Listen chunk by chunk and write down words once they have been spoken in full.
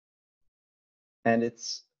and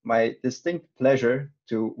it's my distinct pleasure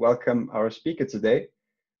to welcome our speaker today,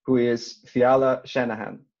 who is Phiala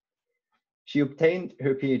Shanahan. She obtained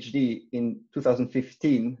her PhD in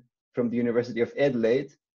 2015 from the University of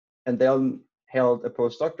Adelaide, and then held a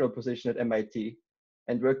postdoctoral position at MIT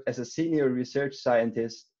and worked as a senior research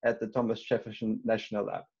scientist at the Thomas Jefferson National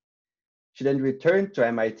Lab. She then returned to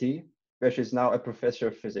MIT, where she is now a professor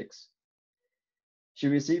of physics. She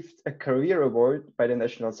received a career award by the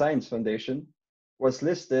National Science Foundation, was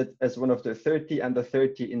listed as one of the 30 under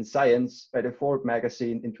 30 in science by the Forbes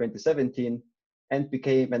magazine in 2017, and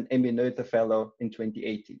became an Emmy Noether Fellow in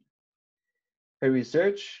 2018. Her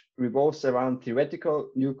research revolves around theoretical,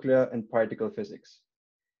 nuclear, and particle physics.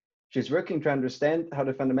 She's working to understand how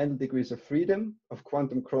the fundamental degrees of freedom of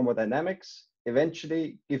quantum chromodynamics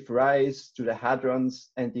eventually give rise to the hadrons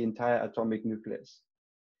and the entire atomic nucleus.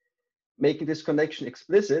 Making this connection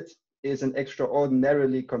explicit is an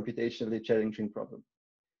extraordinarily computationally challenging problem.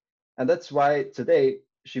 And that's why today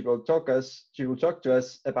she will talk to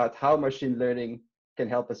us about how machine learning can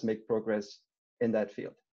help us make progress in that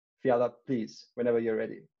field. Phiala, please, whenever you're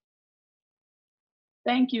ready.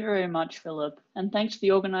 Thank you very much, Philip, and thanks to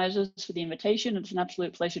the organizers for the invitation. It's an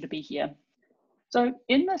absolute pleasure to be here. So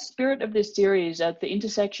in the spirit of this series at the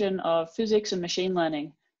intersection of physics and machine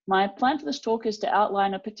learning, my plan for this talk is to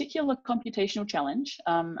outline a particular computational challenge,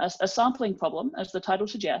 a sampling problem, as the title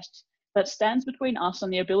suggests, that stands between us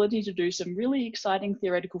and the ability to do some really exciting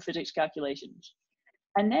theoretical physics calculations.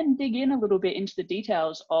 And then dig in a little bit into the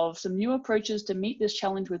details of some new approaches to meet this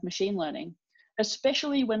challenge with machine learning,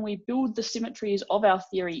 especially when we build the symmetries of our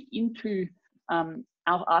theory into our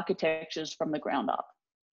architectures from the ground up.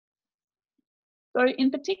 So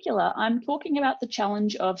in particular, I'm talking about the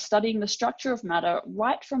challenge of studying the structure of matter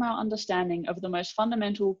right from our understanding of the most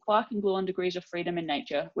fundamental quark and gluon degrees of freedom in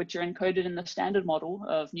nature, which are encoded in the standard model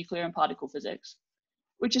of nuclear and particle physics,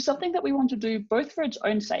 which is something that we want to do both for its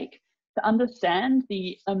own sake, to understand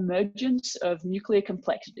the emergence of nuclear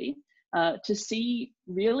complexity, to see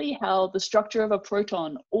really how the structure of a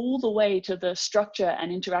proton all the way to the structure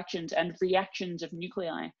and interactions and reactions of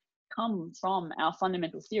nuclei come from our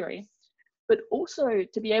fundamental theory, but also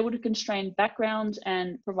to be able to constrain backgrounds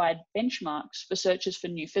and provide benchmarks for searches for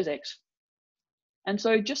new physics. And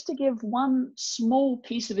so just to give one small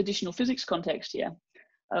piece of additional physics context here,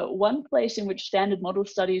 one place in which standard model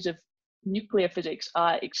studies of nuclear physics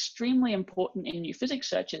are extremely important in new physics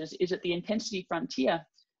searches is at the intensity frontier.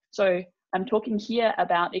 So I'm talking here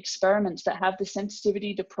about experiments that have the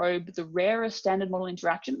sensitivity to probe the rarest standard model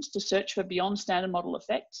interactions to search for beyond standard model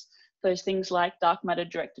effects. Those things like dark matter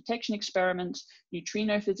direct detection experiments,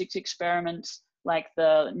 neutrino physics experiments, like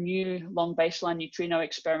the new long baseline neutrino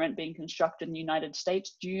experiment being constructed in the United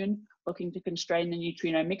States, DUNE, looking to constrain the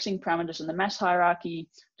neutrino mixing parameters in the mass hierarchy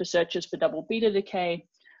to searches for double beta decay,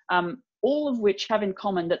 all of which have in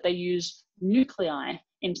common that they use nuclei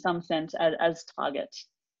in some sense as targets.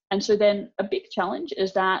 And so then a big challenge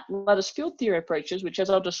is that lattice field theory approaches, which as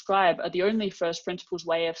I'll describe are the only first principles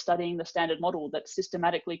way of studying the standard model that's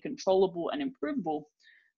systematically controllable and improvable,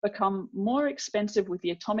 become more expensive with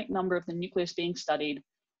the atomic number of the nucleus being studied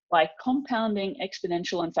by compounding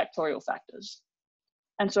exponential and factorial factors.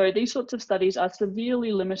 And so these sorts of studies are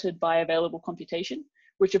severely limited by available computation,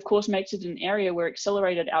 which of course makes it an area where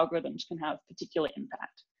accelerated algorithms can have particular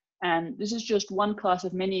impact. And this is just one class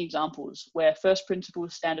of many examples where first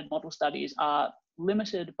principles standard model studies are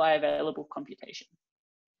limited by available computation.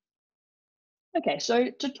 Okay,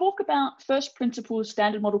 so to talk about first principles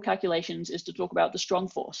standard model calculations is to talk about the strong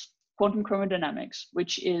force, quantum chromodynamics,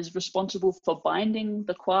 which is responsible for binding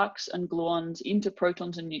the quarks and gluons into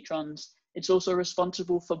protons and neutrons. It's also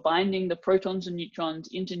responsible for binding the protons and neutrons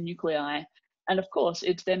into nuclei. And of course,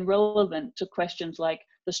 it's then relevant to questions like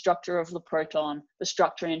the structure of the proton, the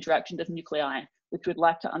structure and interactions of nuclei, which we'd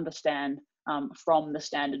like to understand from the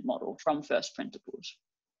standard model, from first principles.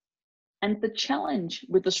 And the challenge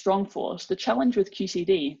with the strong force, the challenge with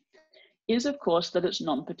QCD, is of course that it's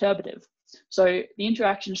non-perturbative. So the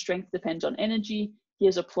interaction strength depends on energy.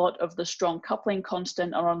 Here's a plot of the strong coupling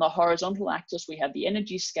constant, and on the horizontal axis, we have the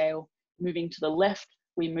energy scale. Moving to the left,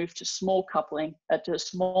 we move to small coupling, to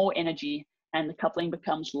small energy, and the coupling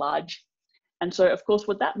becomes large. And so, of course,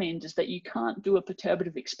 what that means is that you can't do a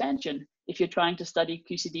perturbative expansion if you're trying to study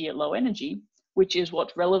QCD at low energy, which is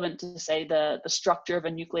what's relevant to, say, the structure of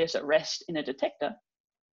a nucleus at rest in a detector.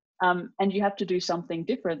 And you have to do something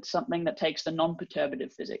different, something that takes the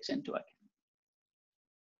non-perturbative physics into account.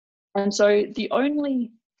 And so the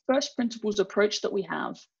only first principles approach that we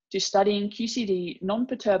have to studying QCD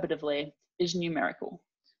non-perturbatively is numerical.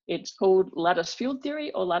 It's called lattice field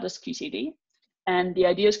theory or lattice QCD. And the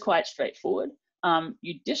idea is quite straightforward.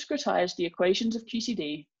 you discretize the equations of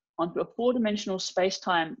QCD onto a 4-dimensional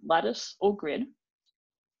space-time lattice or grid,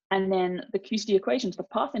 and then the QCD equations, the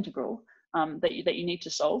path integral that you need to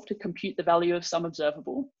solve to compute the value of some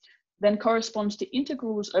observable, then corresponds to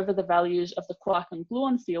integrals over the values of the quark and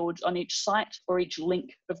gluon fields on each site or each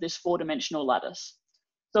link of this 4-dimensional lattice.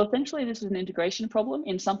 So essentially, this is an integration problem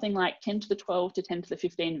in something like 10 to the 12 to 10 to the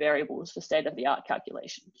 15 variables for state-of-the-art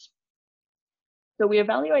calculations. So we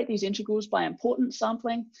evaluate these integrals by importance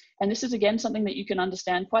sampling, and this is again something that you can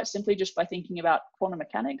understand quite simply just by thinking about quantum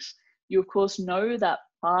mechanics. You of course know that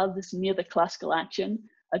paths near the classical action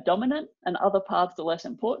are dominant and other paths are less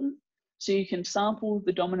important. So you can sample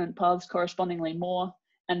the dominant paths correspondingly more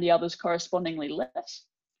and the others correspondingly less.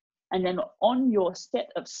 And then on your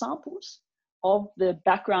set of samples of the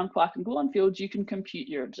background quark and gluon fields, you can compute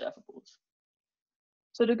your observables.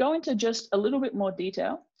 So to go into just a little bit more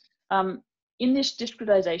detail, in this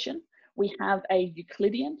discretization, we have a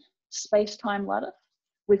Euclidean space-time lattice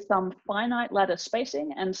with some finite lattice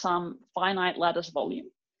spacing and some finite lattice volume.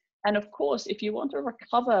 And of course, if you want to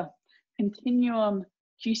recover continuum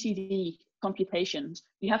QCD computations,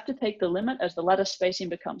 you have to take the limit as the lattice spacing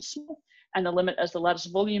becomes small and the limit as the lattice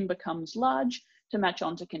volume becomes large to match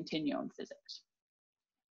onto continuum physics.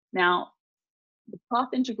 Now, the path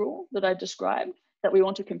integral that I described that we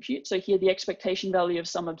want to compute, so here the expectation value of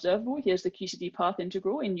some observable, here's the QCD path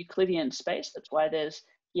integral in Euclidean space. That's why there's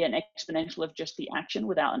here an exponential of just the action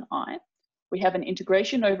without an I. We have an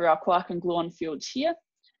integration over our quark and gluon fields here.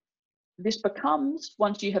 This becomes,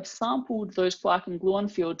 once you have sampled those quark and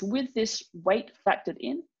gluon fields with this weight factored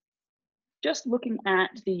in, just looking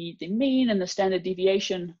at the mean and the standard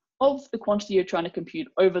deviation of the quantity you're trying to compute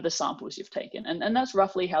over the samples you've taken. And that's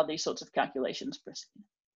roughly how these sorts of calculations proceed.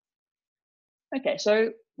 Okay,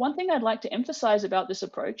 so one thing I'd like to emphasize about this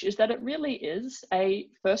approach is that it really is a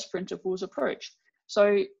first principles approach.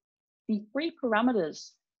 So the free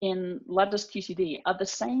parameters in lattice QCD are the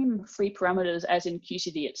same free parameters as in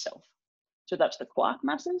QCD itself. So that's the quark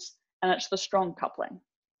masses and that's the strong coupling.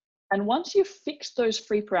 And once you've fixed those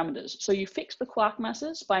free parameters, so you fix the quark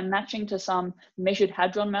masses by matching to some measured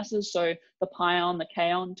hadron masses, so the pion, the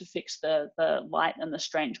kaon, to fix the light and the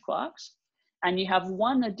strange quarks, and you have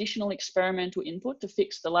one additional experimental input to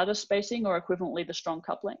fix the lattice spacing or equivalently the strong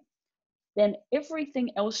coupling, then everything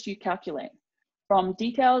else you calculate, from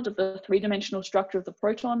details of the 3-dimensional structure of the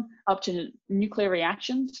proton up to nuclear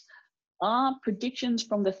reactions, are predictions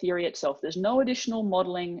from the theory itself. There's no additional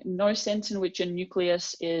modeling, no sense in which a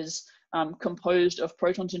nucleus is composed of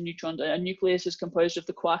protons and neutrons. A nucleus is composed of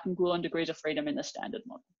the quark and gluon degrees of freedom in the standard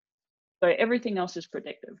model. So everything else is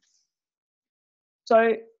predictive.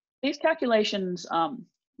 So these calculations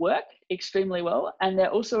work extremely well, and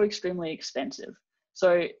they're also extremely expensive.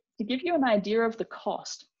 So to give you an idea of the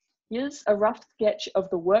cost, here's a rough sketch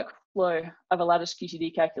of the workflow of a lattice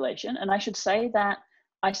QCD calculation. And I should say that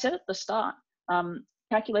I said at the start,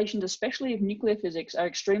 calculations, especially of nuclear physics, are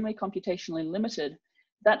extremely computationally limited.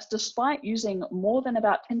 That's despite using more than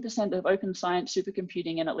about 10% of open science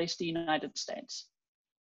supercomputing in at least the United States.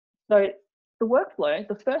 So the workflow,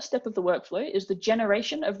 the first step of the workflow is the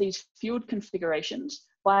generation of these field configurations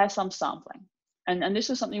via some sampling. And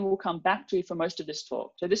this is something we'll come back to for most of this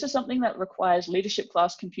talk. So this is something that requires leadership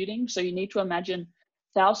class computing. So you need to imagine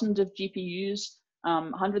thousands of GPUs,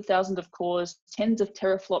 100,000 of cores, tens of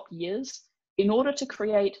teraflop years, in order to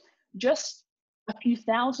create just a few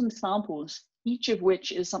thousand samples, each of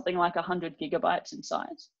which is something like 100 gigabytes in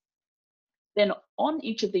size. Then on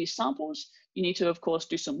each of these samples, you need to, of course,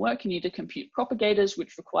 do some work. You need to compute propagators,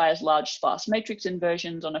 which requires large sparse matrix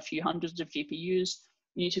inversions on a few hundreds of GPUs.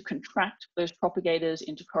 You need to contract those propagators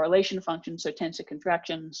into correlation functions, so tensor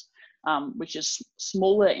contractions, which is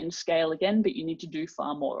smaller in scale again, but you need to do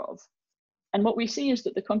far more of. And what we see is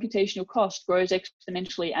that the computational cost grows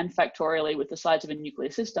exponentially and factorially with the size of a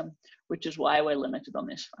nuclear system, which is why we're limited on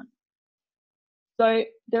this front. So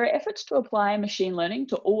there are efforts to apply machine learning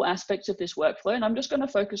to all aspects of this workflow, and I'm just going to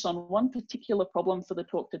focus on one particular problem for the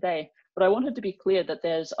talk today, but I wanted to be clear that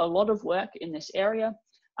there's a lot of work in this area.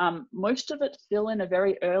 Most of it's still in a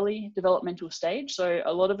very early developmental stage, so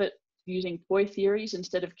a lot of it using toy theories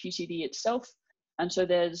instead of QCD itself, and so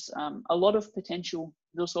there's a lot of potential.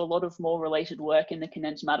 There's also a lot of more related work in the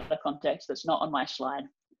condensed matter context that's not on my slide.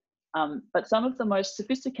 But some of the most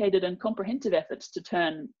sophisticated and comprehensive efforts to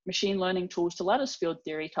turn machine learning tools to lattice field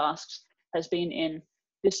theory tasks has been in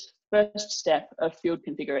this first step of field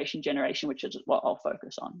configuration generation, which is what I'll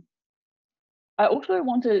focus on. I also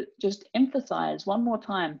want to just emphasize one more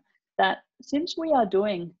time that since we are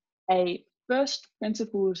doing a first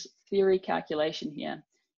principles theory calculation here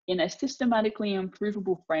in a systematically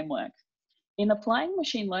improvable framework, in applying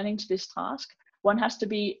machine learning to this task, one has to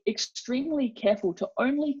be extremely careful to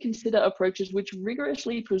only consider approaches which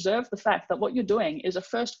rigorously preserve the fact that what you're doing is a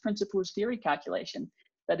first principles theory calculation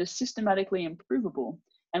that is systematically improvable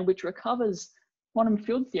and which recovers quantum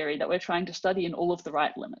field theory that we're trying to study in all of the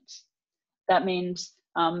right limits. That means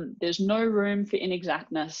there's no room for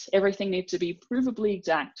inexactness. Everything needs to be provably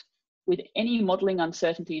exact with any modeling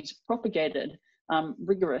uncertainties propagated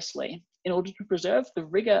rigorously in order to preserve the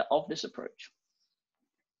rigor of this approach.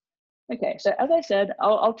 Okay, so as I said,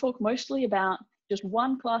 I'll talk mostly about just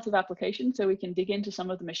one class of application so we can dig into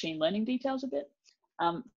some of the machine learning details a bit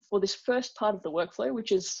for this first part of the workflow,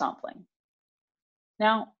 which is sampling.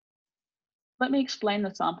 Now, let me explain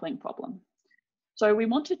the sampling problem. So we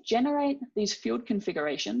want to generate these field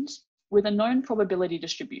configurations with a known probability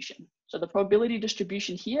distribution. So the probability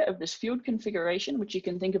distribution here of this field configuration, which you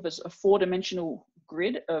can think of as a four-dimensional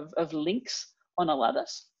grid of links on a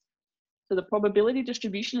lattice. So the probability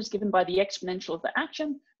distribution is given by the exponential of the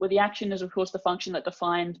action, where the action is, of course, the function that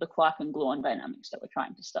defines the quark and gluon dynamics that we're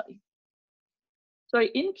trying to study. So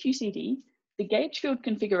in QCD, the gauge field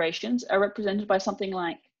configurations are represented by something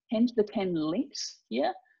like 10 to the 10 links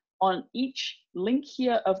here on each link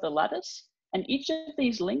here of the lattice. And each of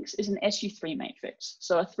these links is an SU3 matrix.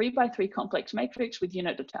 So a 3x3 complex matrix with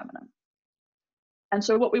unit determinant. And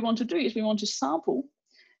so what we want to do is we want to sample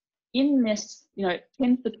in this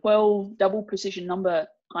 10 to 12 double precision number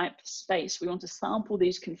type space. We want to sample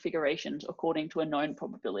these configurations according to a known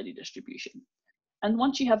probability distribution. And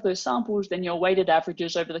once you have those samples, then your weighted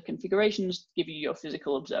averages over the configurations give you your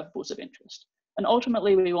physical observables of interest. And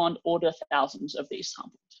ultimately, we want order thousands of these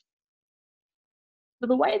samples. So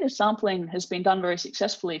the way this sampling has been done very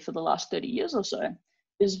successfully for the last 30 years or so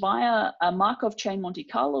is via a Markov chain Monte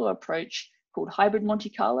Carlo approach called hybrid Monte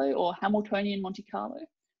Carlo or Hamiltonian Monte Carlo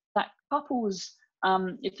that couples,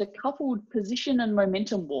 it's a coupled position and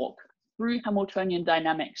momentum walk through Hamiltonian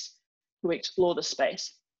dynamics to explore the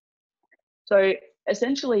space. So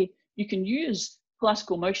essentially, you can use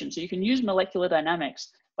classical motion, so you can use molecular dynamics,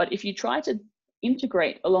 but if you try to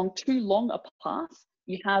integrate along too long a path,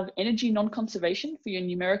 you have energy non-conservation for your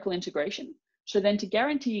numerical integration. So then to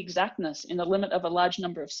guarantee exactness in the limit of a large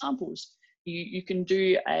number of samples, you can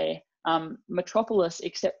do a metropolis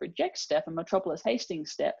accept reject step, a metropolis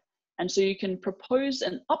Hastings step. And so you can propose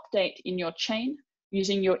an update in your chain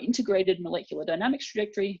using your integrated molecular dynamics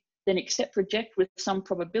trajectory, then accept reject with some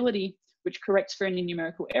probability, which corrects for any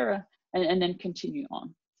numerical error, and then continue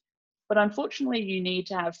on. But unfortunately, you need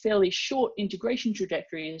to have fairly short integration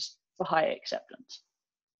trajectories for high acceptance.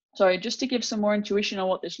 So just to give some more intuition on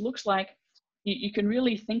what this looks like, you can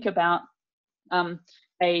really think about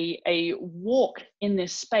a walk in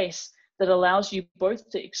this space that allows you both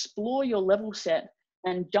to explore your level set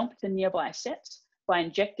and jump to nearby sets by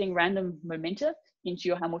injecting random momenta into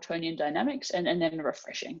your Hamiltonian dynamics and then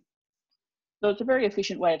refreshing. So it's a very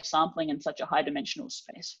efficient way of sampling in such a high dimensional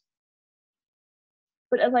space.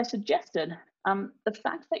 But as I suggested, the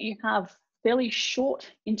fact that you have fairly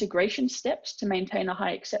short integration steps to maintain a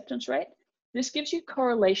high acceptance rate, this gives you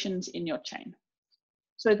correlations in your chain.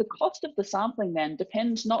 So the cost of the sampling then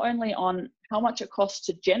depends not only on how much it costs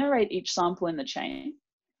to generate each sample in the chain,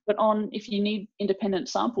 but on, if you need independent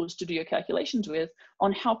samples to do your calculations with,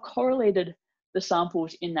 on how correlated the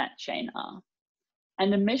samples in that chain are.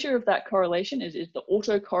 And the measure of that correlation is the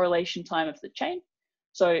autocorrelation time of the chain.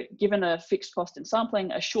 So given a fixed cost in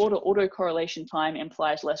sampling, a shorter autocorrelation time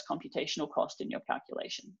implies less computational cost in your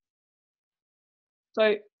calculation.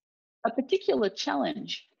 So a particular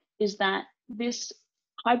challenge is that this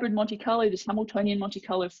hybrid Monte Carlo, this Hamiltonian Monte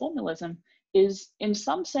Carlo formalism, is in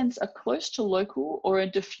some sense a close to local or a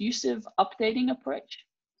diffusive updating approach,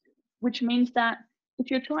 which means that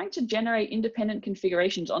if you're trying to generate independent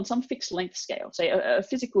configurations on some fixed length scale, say a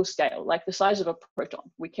physical scale, like the size of a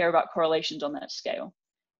proton, we care about correlations on that scale,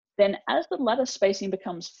 then as the lattice spacing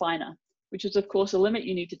becomes finer, which is of course a limit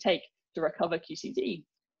you need to take to recover QCD,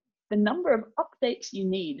 the number of updates you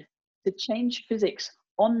need to change physics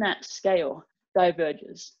on that scale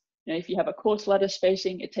diverges. If you have a coarse lattice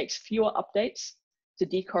spacing, it takes fewer updates to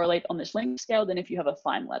decorrelate on this length scale than if you have a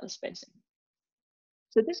fine lattice spacing.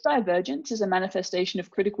 So this divergence is a manifestation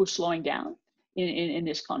of critical slowing down in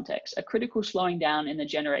this context, a critical slowing down in the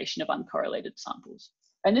generation of uncorrelated samples.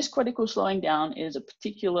 And this critical slowing down is a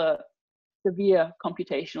particular severe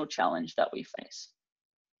computational challenge that we face.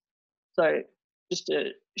 So just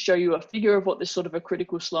to show you a figure of what this sort of a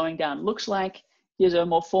critical slowing down looks like, here's a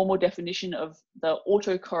more formal definition of the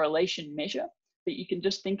autocorrelation measure, but you can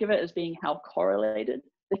just think of it as being how correlated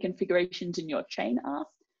the configurations in your chain are.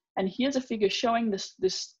 And here's a figure showing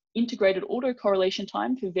this integrated autocorrelation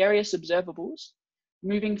time for various observables,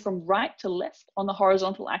 moving from right to left on the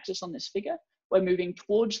horizontal axis on this figure. We're moving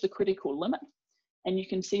towards the critical limit. And you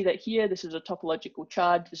can see that here, this is a topological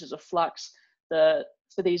charge, this is a flux.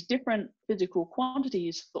 For these different physical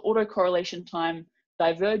quantities, the autocorrelation time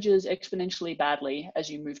diverges exponentially badly as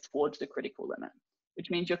you move towards the critical limit, which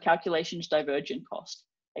means your calculations diverge in cost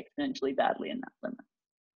exponentially badly in that limit.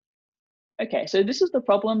 Okay, so this is the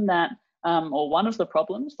problem that, or one of the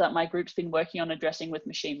problems that my group's been working on addressing with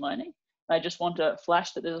machine learning. I just want to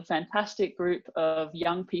flash that there's a fantastic group of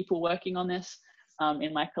young people working on this.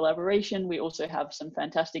 In my collaboration, we also have some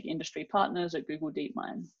fantastic industry partners at Google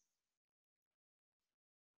DeepMind.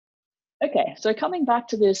 Okay, so coming back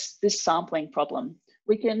to this sampling problem,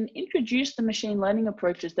 we can introduce the machine learning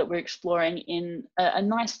approaches that we're exploring in a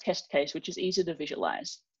nice test case, which is easy to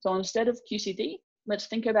visualize. So instead of QCD, let's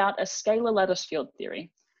think about a scalar lattice field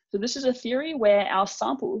theory. So this is a theory where our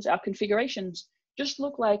samples, our configurations, just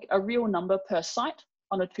look like a real number per site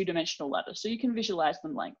on a two-dimensional lattice. So you can visualize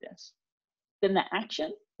them like this. Then the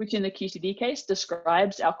action, which in the QCD case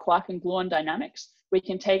describes our quark and gluon dynamics, we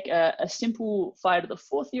can take a simple phi to the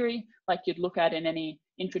 4 theory, like you'd look at in any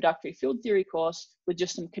introductory field theory course, with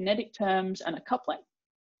just some kinetic terms and a coupling.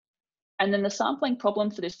 And then the sampling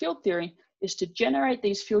problem for this field theory is to generate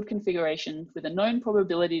these field configurations with a known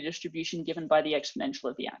probability distribution given by the exponential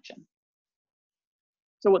of the action.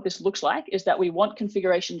 So what this looks like is that we want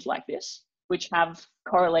configurations like this, which have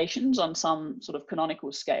correlations on some sort of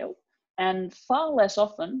canonical scale. And far less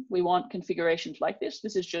often, we want configurations like this.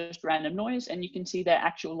 This is just random noise, and you can see their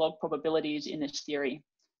actual log probabilities in this theory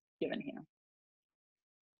given here.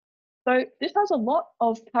 So this has a lot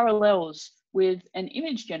of parallels with an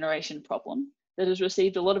image generation problem that has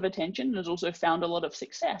received a lot of attention and has also found a lot of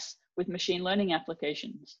success with machine learning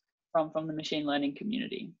applications from the machine learning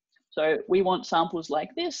community. So we want samples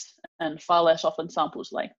like this, and far less often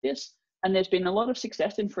samples like this. And there's been a lot of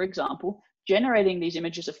success in, for example, generating these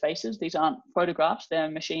images of faces. These aren't photographs, they're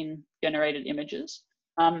machine generated images.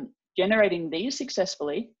 Generating these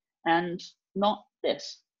successfully and not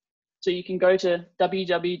this. So you can go to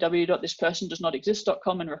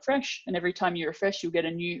www.thispersondoesnotexist.com and refresh, and every time you refresh, you'll get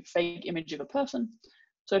a new fake image of a person.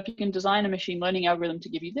 So if you can design a machine learning algorithm to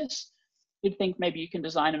give you this, you'd think maybe you can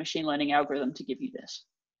design a machine learning algorithm to give you this.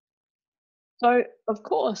 So of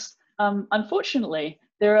course, unfortunately,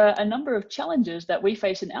 there are a number of challenges that we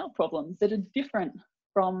face in our problem that are different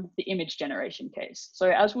from the image generation case.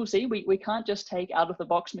 So as we'll see, we can't just take out of the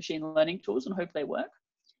box machine learning tools and hope they work.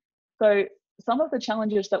 So some of the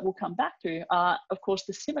challenges that we'll come back to are, of course,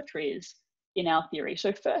 the symmetries in our theory.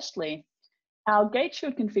 So firstly, our gauge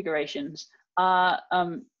field configurations are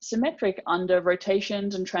symmetric under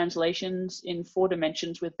rotations and translations in 4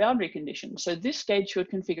 dimensions with boundary conditions. So this gauge field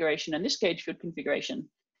configuration and this gauge field configuration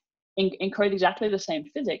encode exactly the same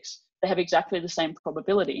physics. They have exactly the same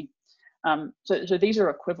probability. So these are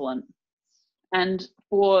equivalent. And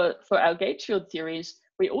for our gauge field theories,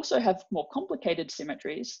 we also have more complicated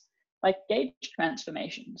symmetries, like gauge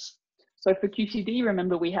transformations. So for QCD,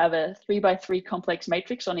 remember we have a 3x3 complex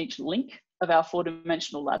matrix on each link of our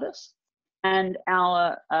 4-dimensional lattice. And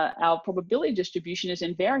our probability distribution is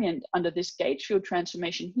invariant under this gauge field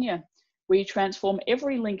transformation here. We transform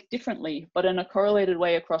every link differently, but in a correlated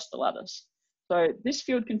way across the lattice. So this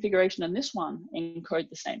field configuration and this one encode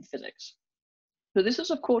the same physics. So this is,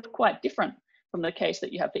 of course, quite different from the case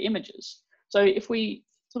that you have for images. So if we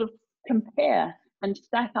sort of compare and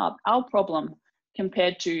stack up our problem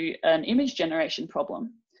compared to an image generation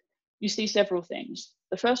problem, you see several things.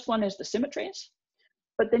 The first one is the symmetries,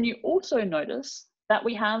 but then you also notice that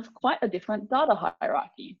we have quite a different data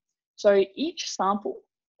hierarchy. So each sample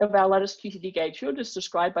of our lattice QCD gauge field is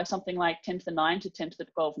described by something like 10 to the 9 to 10 to the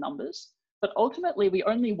 12 numbers, but ultimately we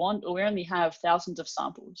only have thousands of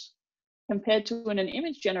samples, compared to in an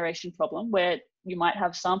image generation problem where you might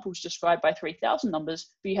have samples described by 3,000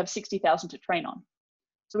 numbers, but you have 60,000 to train on.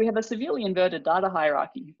 So we have a severely inverted data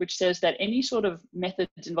hierarchy, which says that any sort of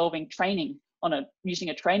methods involving training on using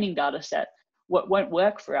a training data set won't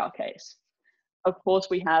work for our case. Of course,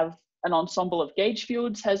 we have an ensemble of gauge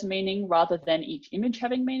fields has meaning rather than each image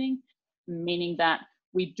having meaning that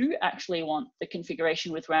we do actually want the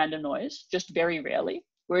configuration with random noise, just very rarely.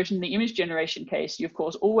 Whereas in the image generation case, you of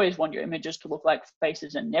course always want your images to look like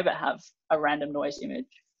faces and never have a random noise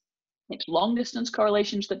image. It's long distance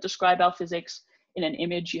correlations that describe our physics. In an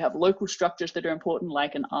image, you have local structures that are important,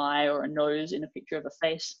 like an eye or a nose in a picture of a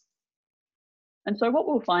face. And so what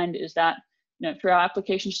we'll find is that, for our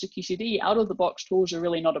applications to QCD, out-of-the-box tools are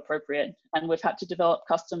really not appropriate, and we've had to develop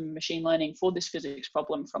custom machine learning for this physics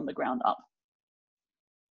problem from the ground up.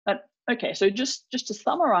 But Okay, so just to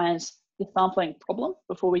summarize the sampling problem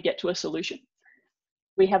before we get to a solution.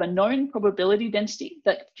 We have a known probability density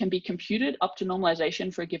that can be computed up to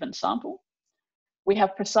normalization for a given sample. We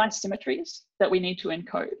have precise symmetries that we need to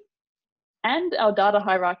encode. And our data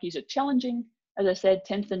hierarchies are challenging. As I said,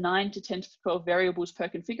 10 to the 9 to 10 to the 12 variables per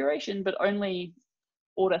configuration, but only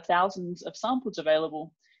order thousands of samples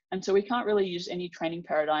available. And so we can't really use any training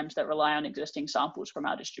paradigms that rely on existing samples from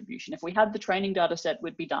our distribution. If we had the training data set,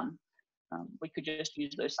 we'd be done. We could just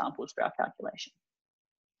use those samples for our calculation.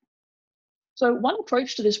 So one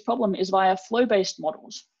approach to this problem is via flow-based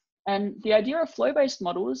models. And the idea of flow-based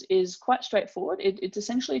models is quite straightforward. It's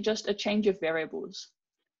essentially just a change of variables.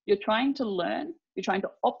 You're trying to learn, you're trying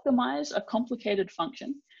to optimize a complicated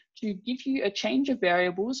function to give you a change of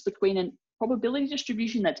variables between a probability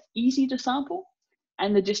distribution that's easy to sample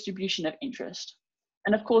and the distribution of interest.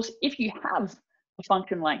 And of course, if you have a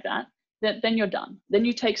function like that, then you're done. Then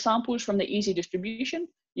you take samples from the easy distribution,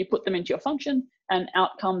 you put them into your function, and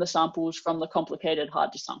out come the samples from the complicated,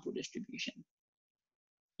 hard to sample distribution.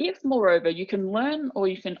 If, moreover, you can learn or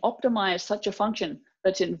you can optimize such a function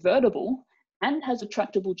that's invertible and has a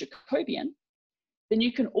tractable Jacobian, then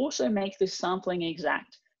you can also make this sampling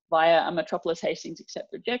exact via a Metropolis-Hastings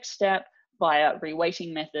accept-reject step, via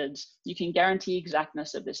reweighting methods. You can guarantee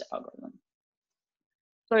exactness of this algorithm.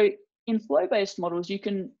 So in flow-based models, you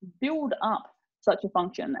can build up such a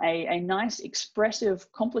function, a nice,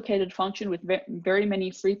 expressive, complicated function with very many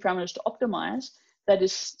free parameters to optimize that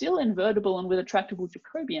is still invertible and with a tractable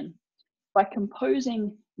Jacobian by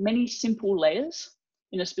composing many simple layers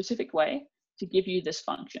in a specific way to give you this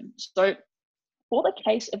function. So for the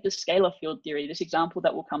case of the scalar field theory, this example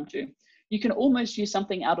that we'll come to, you can almost use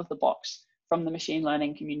something out of the box from the machine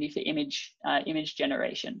learning community for image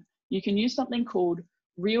generation. You can use something called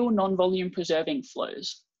real non-volume preserving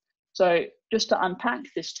flows. So just to unpack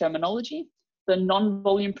this terminology, the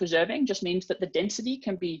non-volume preserving just means that the density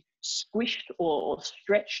can be squished or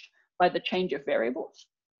stretched by the change of variables.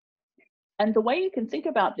 And the way you can think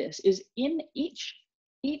about this is in each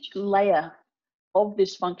layer of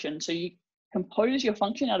this function, so you compose your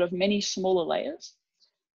function out of many smaller layers.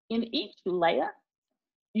 In each layer,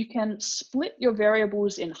 you can split your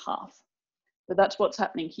variables in half. So that's what's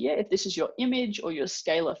happening here. If this is your image or your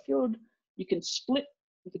scalar field, you can split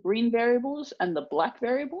the green variables and the black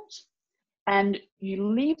variables, and you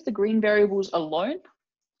leave the green variables alone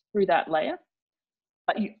through that layer,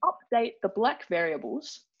 but you update the black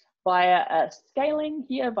variables via a scaling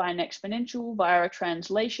here, via an exponential, via a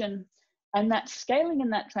translation, and that scaling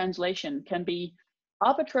and that translation can be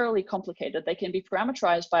arbitrarily complicated. They can be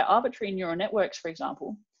parameterized by arbitrary neural networks, for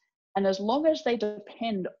example, and as long as they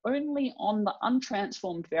depend only on the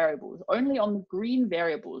untransformed variables, only on the green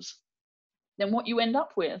variables, then what you end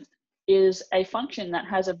up with is a function that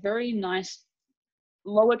has a very nice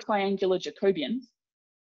lower triangular Jacobian,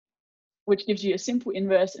 which gives you a simple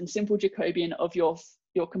inverse and simple Jacobian of your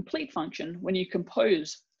complete function when you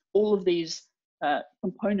compose all of these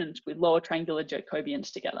components with lower triangular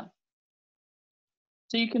Jacobians together.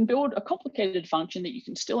 So you can build a complicated function that you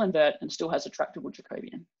can still invert and still has a tractable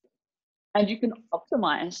Jacobian. And you can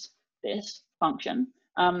optimize this function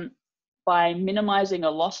by minimizing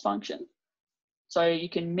a loss function. So you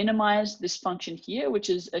can minimize this function here, which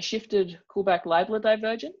is a shifted Kullback-Leibler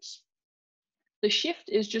divergence. The shift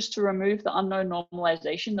is just to remove the unknown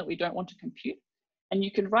normalization that we don't want to compute. And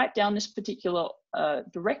you can write down this particular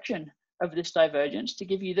direction of this divergence to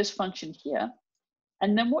give you this function here.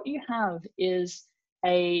 And then what you have is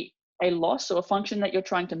a loss, or a function that you're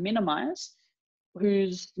trying to minimize,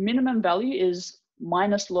 whose minimum value is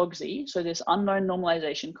minus log z, so this unknown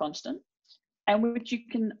normalization constant, and which you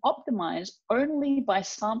can optimize only by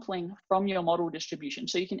sampling from your model distribution.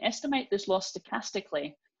 So you can estimate this loss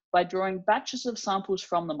stochastically by drawing batches of samples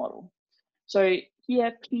from the model. So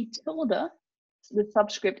here, p tilde, the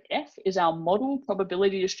subscript f, is our model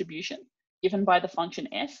probability distribution given by the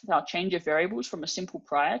function f, our change of variables from a simple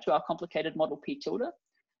prior to our complicated model p tilde.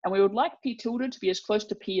 And we would like p tilde to be as close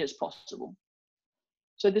to p as possible.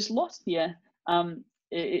 So this loss here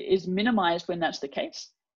is minimized when that's the case.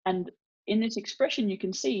 And in this expression, you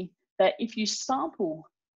can see that if you sample,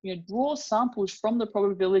 draw samples from the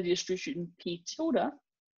probability distribution p tilde,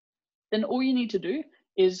 then all you need to do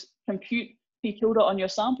is compute p tilde on your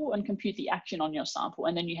sample and compute the action on your sample.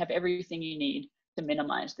 And then you have everything you need to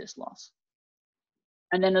minimize this loss.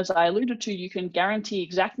 And then, as I alluded to, you can guarantee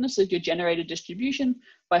exactness of your generated distribution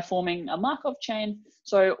by forming a Markov chain.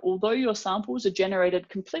 So although your samples are generated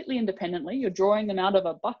completely independently, you're drawing them out of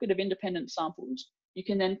a bucket of independent samples, you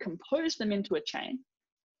can then compose them into a chain.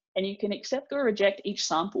 And you can accept or reject each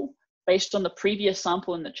sample based on the previous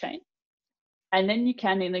sample in the chain. And then you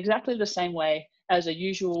can, in exactly the same way as a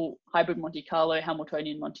usual hybrid Monte Carlo,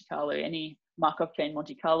 Hamiltonian Monte Carlo, any Markov chain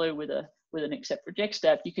Monte Carlo with an accept reject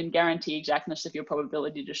step, you can guarantee exactness of your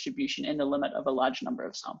probability distribution in the limit of a large number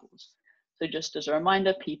of samples. So just as a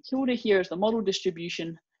reminder, P tilde here is the model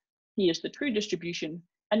distribution, P is the true distribution,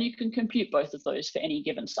 and you can compute both of those for any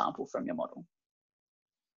given sample from your model.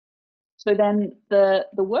 So then the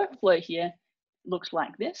workflow here looks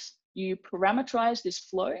like this. You parameterize this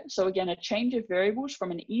flow. So again, a change of variables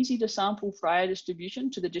from an easy to sample Fourier distribution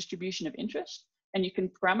to the distribution of interest. And you can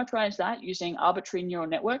parameterize that using arbitrary neural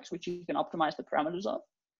networks, which you can optimize the parameters of.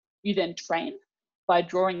 You then train by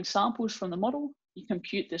drawing samples from the model. You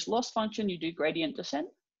compute this loss function, you do gradient descent.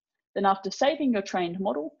 Then after saving your trained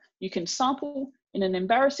model, you can sample in an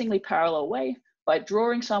embarrassingly parallel way by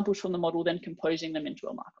drawing samples from the model, then composing them into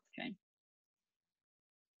a Markov chain.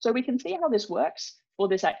 So we can see how this works for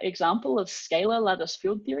this example of scalar lattice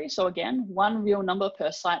field theory. So again, one real number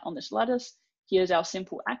per site on this lattice. Here's our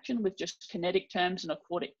simple action with just kinetic terms and a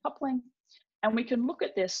quartic coupling. And we can look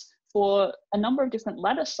at this for a number of different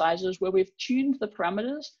lattice sizes where we've tuned the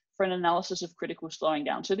parameters for an analysis of critical slowing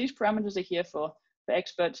down. So these parameters are here for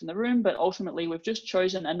experts in the room, but ultimately we've just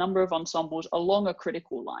chosen a number of ensembles along a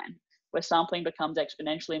critical line where sampling becomes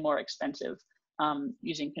exponentially more expensive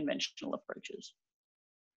using conventional approaches.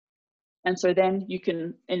 And so then you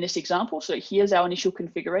can, in this example, so here's our initial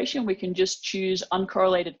configuration, we can just choose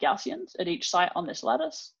uncorrelated Gaussians at each site on this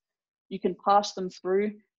lattice. You can pass them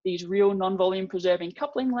through these real non-volume preserving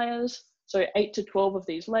coupling layers. So 8 to 12 of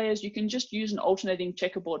these layers, you can just use an alternating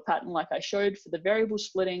checkerboard pattern like I showed for the variable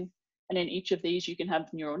splitting. And in each of these, you can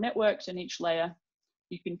have neural networks in each layer.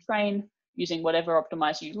 You can train using whatever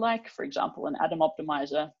optimizer you like, for example, an atom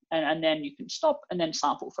optimizer, and then you can stop and then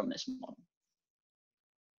sample from this model.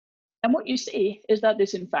 And what you see is that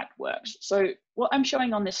this in fact works. So what I'm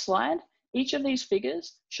showing on this slide, each of these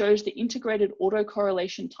figures shows the integrated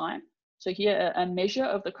autocorrelation time. So here a measure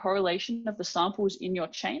of the correlation of the samples in your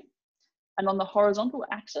chain. And on the horizontal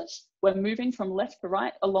axis, we're moving from left to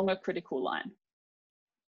right along a critical line.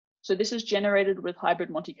 So this is generated with hybrid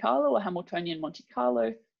Monte Carlo or Hamiltonian Monte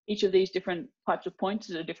Carlo. Each of these different types of points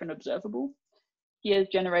is a different observable. Here is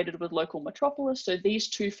generated with local metropolis. So these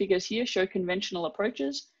two figures here show conventional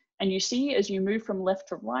approaches. And you see as you move from left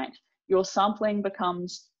to right, your sampling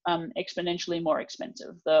becomes exponentially more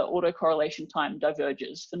expensive. The autocorrelation time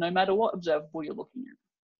diverges for no matter what observable you're looking at.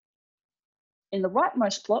 In the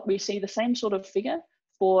rightmost plot, we see the same sort of figure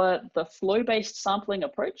for the flow-based sampling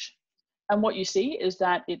approach. And what you see is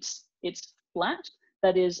that it's flat.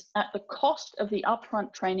 That is, at the cost of the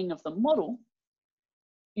upfront training of the model,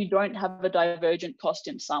 you don't have a divergent cost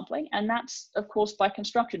in sampling. And that's, of course, by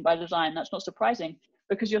construction, by design. That's not surprising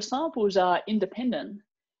because your samples are independent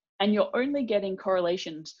and you're only getting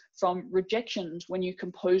correlations from rejections when you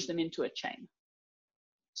compose them into a chain.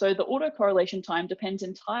 So the autocorrelation time depends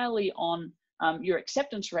entirely on your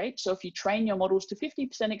acceptance rate. So if you train your models to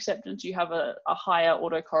 50% acceptance, you have a higher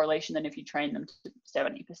autocorrelation than if you train them to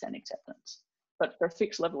 70% acceptance. But for a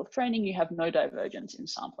fixed level of training, you have no divergence in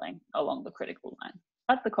sampling along the critical line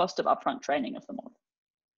at the cost of upfront training of the model.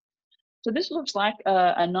 So this looks like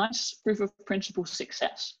a nice proof of principle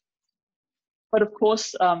success. But of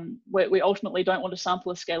course, we ultimately don't want to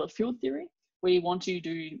sample a scalar field theory. We want to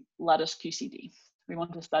do lattice QCD. We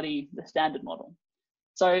want to study the standard model.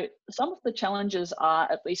 So some of the challenges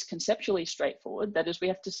are at least conceptually straightforward. That is, we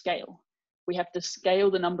have to scale. We have to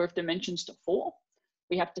scale the number of dimensions to 4.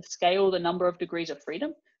 We have to scale the number of degrees of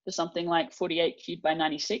freedom to something like 48 cubed by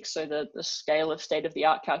 96, so the scale of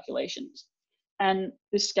state-of-the-art calculations. And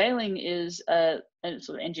this scaling is a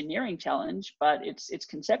sort of engineering challenge, but it's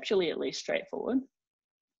conceptually at least straightforward.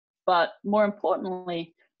 But more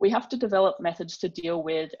importantly, we have to develop methods to deal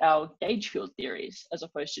with our gauge field theories as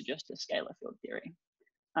opposed to just a scalar field theory.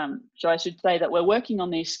 So I should say that we're working on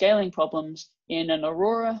these scaling problems in an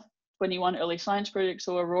Aurora 21 early science project.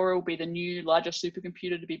 So Aurora will be the new largest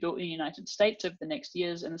supercomputer to be built in the United States over the next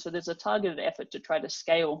years. And so there's a targeted effort to try to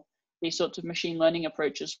scale these sorts of machine learning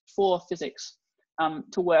approaches for physics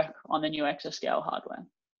to work on the new exascale hardware.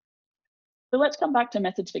 So let's come back to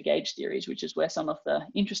methods for gauge theories, which is where some of the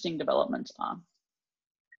interesting developments are.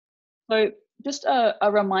 So just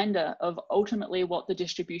a reminder of ultimately what the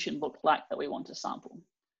distribution looked like that we want to sample.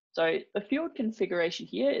 So the field configuration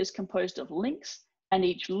here is composed of links, and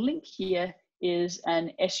each link here is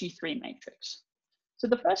an SU3 matrix. So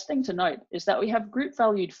the first thing to note is that we have group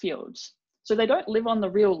valued fields. So they don't live on the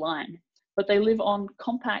real line, but they live on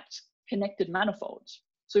compact connected manifolds.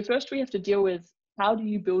 So first we have to deal with how do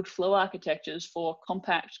you build flow architectures for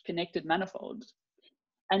compact connected manifolds?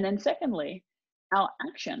 And then secondly, our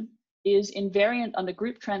action is invariant under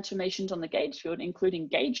group transformations on the gauge field, including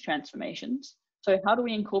gauge transformations. So how do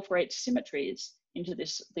we incorporate symmetries into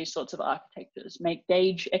these sorts of architectures, make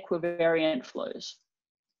gauge equivariant flows?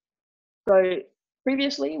 So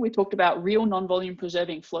previously, we talked about real non-volume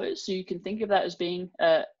preserving flows. So you can think of that as being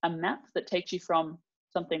a map that takes you from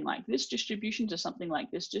something like this distribution to something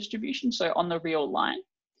like this distribution, so on the real line.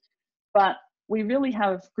 But we really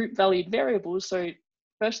have group valued variables. So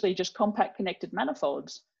firstly, just compact connected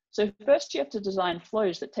manifolds. So first you have to design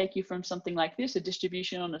flows that take you from something like this, a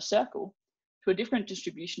distribution on a circle, to a different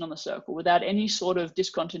distribution on the circle without any sort of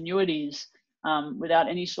discontinuities, without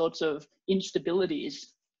any sorts of instabilities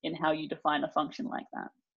in how you define a function like that.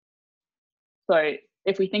 So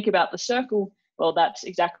if we think about the circle, well, that's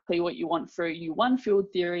exactly what you want for U1 field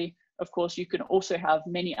theory. Of course, you can also have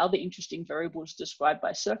many other interesting variables described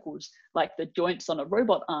by circles, like the joints on a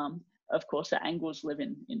robot arm. Of course, the angles live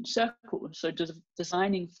in circles. So just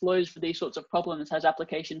designing flows for these sorts of problems has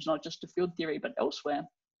applications not just to field theory, but elsewhere.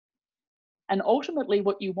 And ultimately,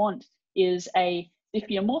 what you want is a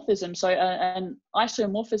diffeomorphism, so an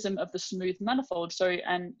isomorphism of the smooth manifold, so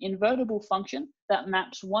an invertible function that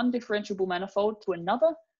maps one differentiable manifold to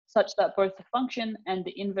another, such that both the function and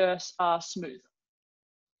the inverse are smooth.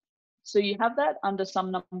 So you have that under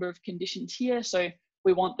some number of conditions here. So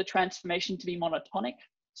we want the transformation to be monotonic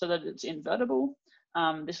so that it's invertible.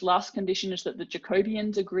 This last condition is that the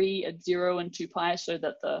Jacobians agree at 0 and 2 pi so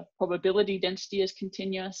that the probability density is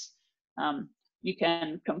continuous. You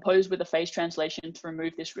can compose with a phase translation to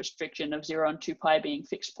remove this restriction of 0 and 2 pi being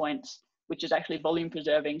fixed points, which is actually volume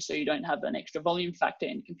preserving, so you don't have an extra volume factor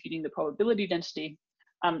in computing the probability density.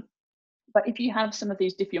 But if you have some of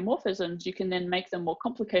these diffeomorphisms, you can then make them more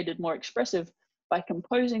complicated, more expressive by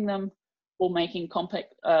composing them or making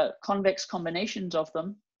convex combinations of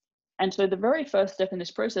them. And so the very first step in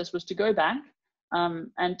this process was to go back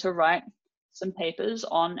and to write some papers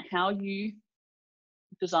on how you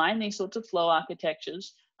design these sorts of flow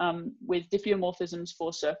architectures with diffeomorphisms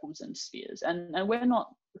for circles and spheres. And we're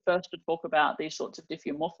not the first to talk about these sorts of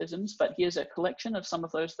diffeomorphisms, but here's a collection of some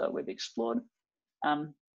of those that we've explored.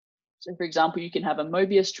 So for example, you can have a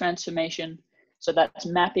Mobius transformation. So that's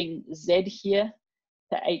mapping Z here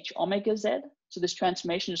to H omega Z. So this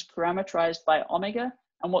transformation is parameterized by omega.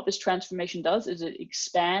 And what this transformation does is it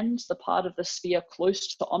expands the part of the sphere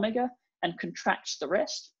close to omega and contracts the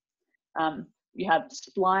rest. You have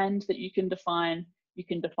splines that you can define. You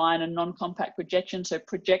can define a non-compact projection, so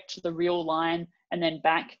project to the real line and then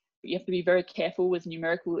back. But you have to be very careful with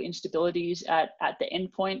numerical instabilities at the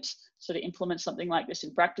endpoints. So to implement something like this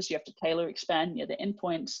in practice, you have to Taylor expand near the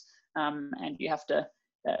endpoints, and you have to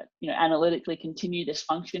analytically continue this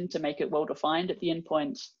function to make it well-defined at the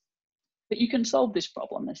endpoints. But you can solve this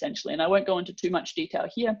problem essentially, and I won't go into too much detail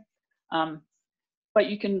here, but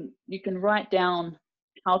you can write down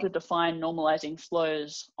how to define normalizing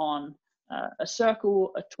flows on a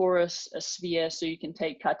circle, a torus, a sphere, so you can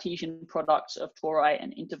take Cartesian products of tori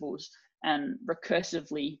and intervals and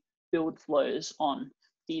recursively build flows on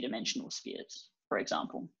d-dimensional spheres, for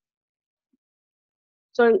example.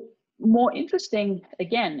 So more interesting,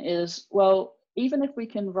 again, is, well, even if we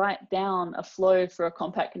can write down a flow for a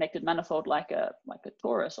compact connected manifold like a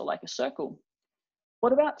torus or like a circle,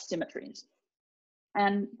 what about symmetries?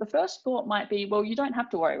 And the first thought might be, well, you don't have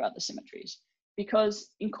to worry about the symmetries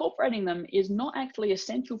because incorporating them is not actually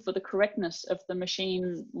essential for the correctness of the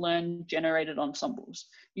machine learned generated ensembles.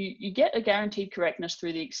 You get a guaranteed correctness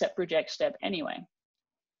through the accept project step anyway.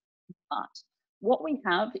 But what we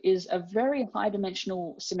have is a very high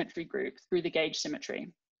dimensional symmetry group through the gauge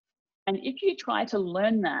symmetry. And if you try to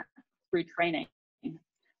learn that through training,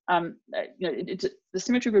 the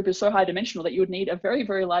symmetry group is so high dimensional that you would need a very,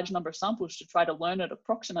 very large number of samples to try to learn it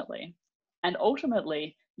approximately. And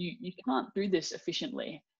ultimately, you can't do this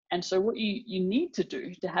efficiently. And so what you need to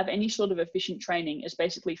do to have any sort of efficient training is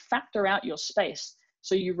basically factor out your space.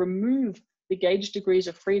 So you remove the gauge degrees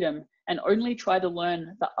of freedom and only try to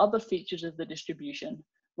learn the other features of the distribution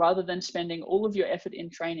rather than spending all of your effort in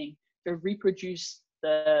training to reproduce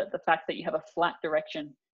the fact that you have a flat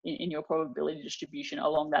direction in your probability distribution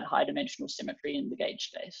along that high dimensional symmetry in the gauge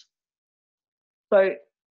space. So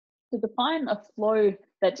to define a flow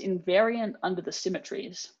that's invariant under the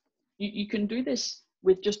symmetries, you can do this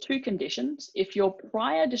with just two conditions. If your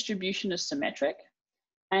prior distribution is symmetric,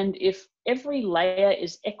 and if every layer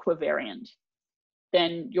is equivariant,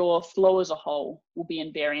 then your flow as a whole will be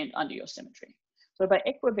invariant under your symmetry. So by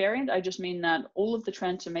equivariant, I just mean that all of the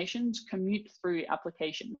transformations commute through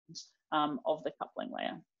applications of the coupling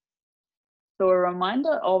layer. So a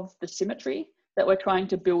reminder of the symmetry that we're trying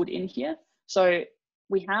to build in here. So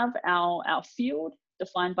we have our field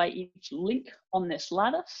defined by each link on this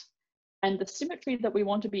lattice. And the symmetry that we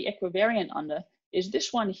want to be equivariant under is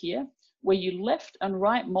this one here, where you left and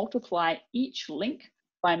right multiply each link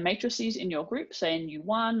by matrices in your group, say in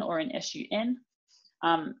U1 or in SUN,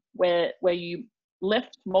 where you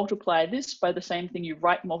left multiply this by the same thing you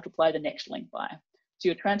right multiply the next link by. So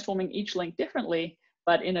you're transforming each link differently,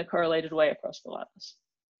 but in a correlated way across the lattice.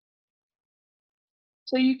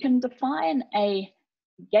 So you can define a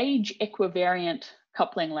gauge equivariant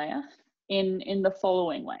coupling layer in the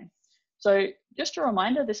following way. So just a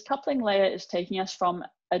reminder, this coupling layer is taking us from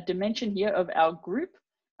a dimension here of our group,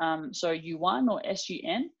 so U1 or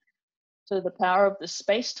SUN, so the power of the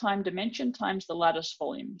space-time dimension times the lattice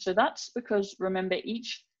volume. So that's because, remember,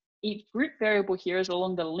 each group variable here is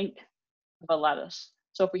along the link of a lattice.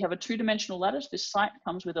 So if we have a two-dimensional lattice, this site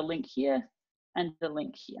comes with a link here and the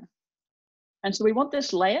link here. And so we want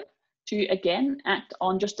this layer to, again, act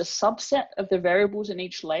on just a subset of the variables in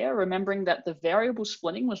each layer, remembering that the variable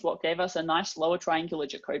splitting was what gave us a nice lower triangular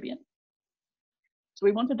Jacobian. So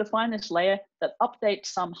we want to define this layer that updates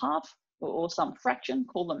some half or some fraction,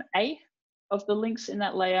 call them A, of the links in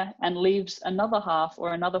that layer, and leaves another half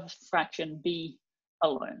or another fraction B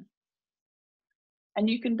alone. And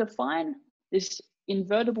you can define this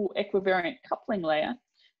invertible equivariant coupling layer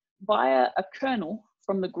via a kernel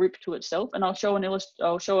from the group to itself. And I'll show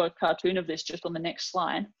a cartoon of this just on the next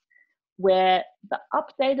slide, where the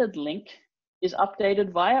updated link is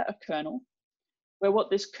updated via a kernel, where what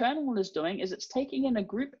this kernel is doing is it's taking in a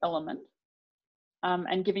group element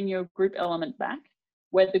and giving you a group element back,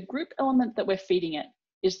 where the group element that we're feeding it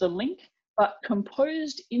is the link, but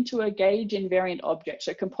composed into a gauge invariant object.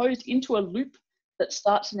 So composed into a loop that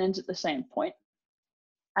starts and ends at the same point.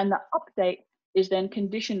 And the update is then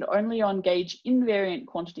conditioned only on gauge invariant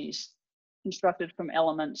quantities constructed from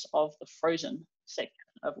elements of the frozen section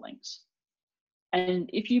of links. And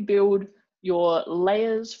if you build your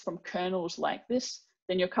layers from kernels like this,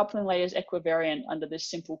 then your coupling layer is equivariant under this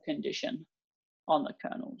simple condition on the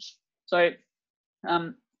kernels. So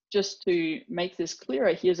just to make this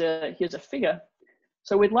clearer, here's a figure.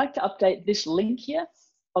 So we'd like to update this link here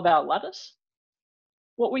of our lattice.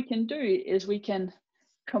 What we can do is we can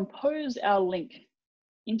compose our link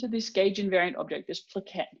into this gauge invariant object, this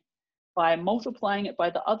plaquette, by multiplying it by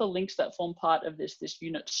the other links that form part of this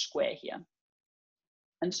unit square here.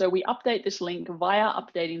 And so we update this link via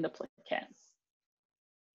updating the plaquette.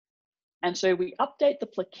 And so we update the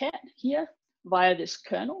plaquette here via this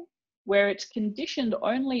kernel, where it's conditioned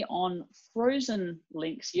only on frozen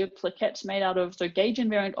links here, plaquettes made out of, so gauge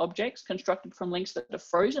invariant objects constructed from links that are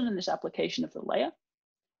frozen in this application of the layer.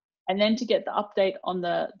 And then to get the update on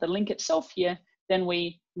the link itself here, then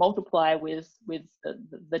we multiply with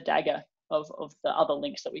the dagger of the other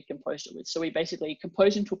links that we composed it with. So we basically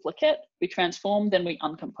compose into a plaquette, we transform, then we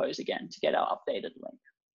uncompose again to get our updated link.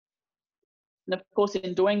 And of course,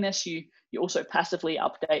 in doing this, you also passively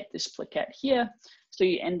update this plaquette here. So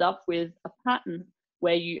you end up with a pattern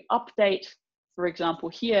where you update, for example,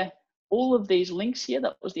 here, all of these links here,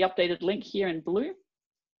 that was the updated link here in blue.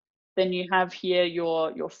 Then you have here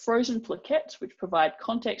your frozen plaquettes, which provide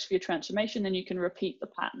context for your transformation, then you can repeat the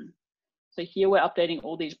pattern. So here we're updating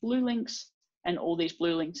all these blue links and all these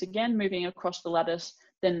blue links again, moving across the lattice.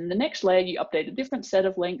 Then in the next layer, you update a different set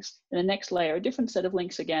of links, and the next layer, a different set of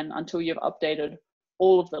links again, until you've updated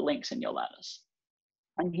all of the links in your lattice.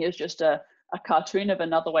 And here's just a cartoon of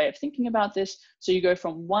another way of thinking about this. So you go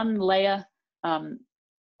from one layer,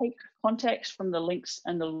 take context from the links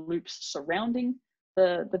and the loops surrounding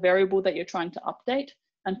the variable that you're trying to update,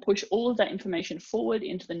 and push all of that information forward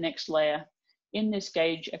into the next layer in this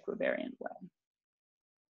gauge equivariant way.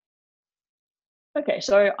 Okay,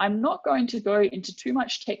 so I'm not going to go into too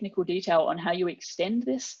much technical detail on how you extend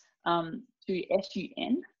this to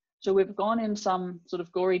SUN. So we've gone in some sort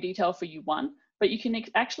of gory detail for U1, but you can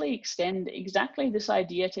actually extend exactly this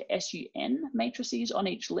idea to SUN matrices on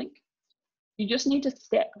each link. You just need to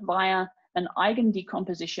step via an eigen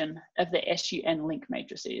decomposition of the SUN link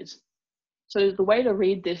matrices. So the way to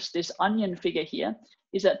read this onion figure here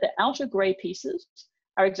is that the outer gray pieces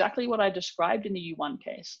are exactly what I described in the U1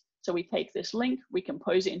 case. So we take this link, we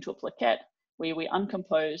compose it into a plaquette, we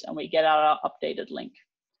uncompose, and we get out our updated link.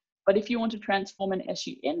 But if you want to transform an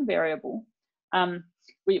SUN variable,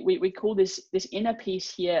 we call this inner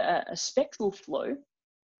piece here a spectral flow.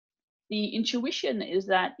 The intuition is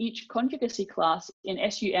that each conjugacy class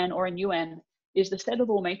in SUN or in UN is the set of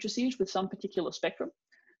all matrices with some particular spectrum.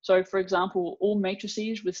 So for example, all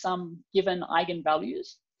matrices with some given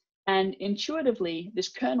eigenvalues. And intuitively, this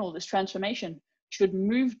kernel, this transformation, should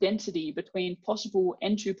move density between possible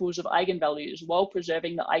n tuples of eigenvalues while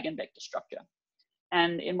preserving the eigenvector structure.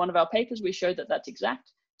 And in one of our papers, we showed that that's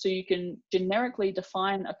exact. So you can generically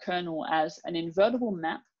define a kernel as an invertible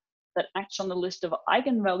map that acts on the list of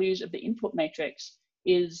eigenvalues of the input matrix,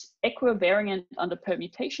 is equivariant under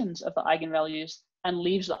permutations of the eigenvalues, and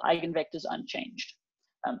leaves the eigenvectors unchanged.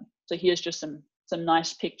 So here's just some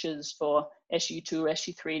nice pictures for SU2,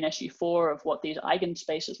 SU3, and SU4 of what these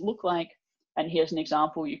eigenspaces look like. And here's an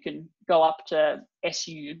example. You can go up to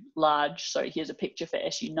SU large. So here's a picture for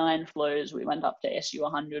SU9 flows. We went up to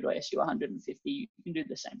SU100 or SU150. You can do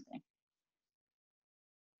the same thing.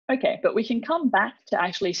 Okay, but we can come back to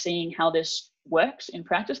actually seeing how this works in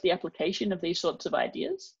practice, the application of these sorts of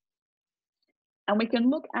ideas. And we can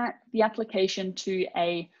look at the application to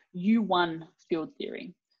a U1 field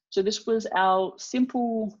theory. So this was our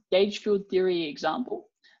simple gauge field theory example,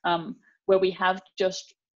 where we have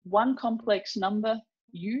just one complex number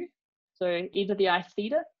U, so either the I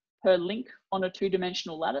theta per link on a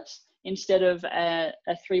two-dimensional lattice, instead of a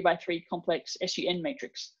 3x3 complex SUN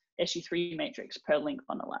matrix, SU3 matrix per link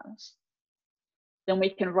on a lattice. Then we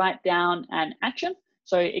can write down an action,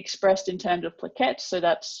 so expressed in terms of plaquettes, so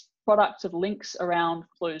that's products of links around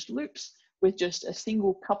closed loops with just a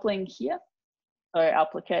single coupling here. So our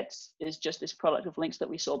plaquettes is just this product of links that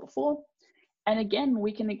we saw before. And again,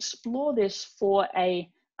 we can explore this for a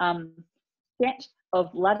set of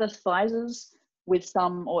lattice sizes with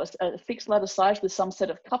some, or a fixed lattice size with some set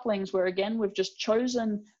of couplings, where again, we've just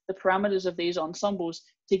chosen the parameters of these ensembles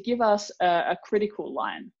to give us a critical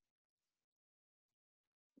line.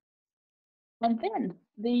 And then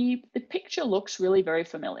the picture looks really very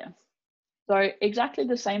familiar. So exactly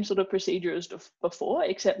the same sort of procedure as before,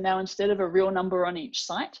 except now instead of a real number on each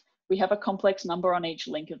site, we have a complex number on each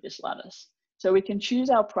link of this lattice. So we can choose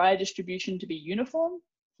our prior distribution to be uniform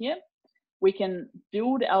here. We can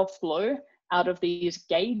build our flow out of these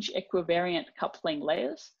gauge equivariant coupling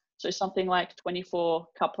layers. So something like 24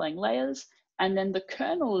 coupling layers, and then the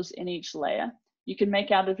kernels in each layer, you can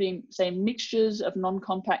make out of being, say, mixtures of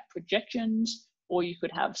non-compact projections, or you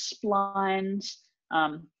could have splines.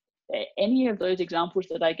 Any of those examples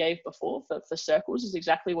that I gave before for circles is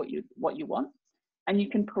exactly what you want. And you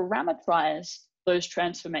can parameterize those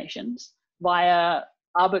transformations via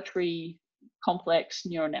arbitrary complex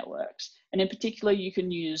neural networks. And in particular, you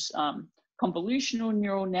can use convolutional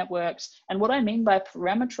neural networks. And what I mean by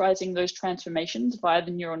parameterizing those transformations via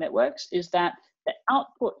the neural networks is that the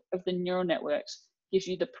output of the neural networks gives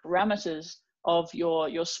you the parameters of your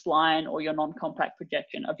spline or your non-compact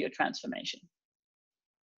projection of your transformation.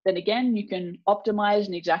 Then again, you can optimize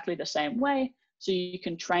in exactly the same way. So you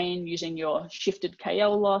can train using your shifted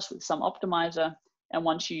KL loss with some optimizer. And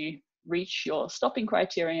once you reach your stopping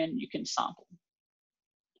criterion, you can sample.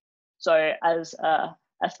 So as a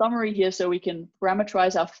summary here, so we can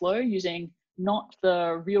parameterize our flow using not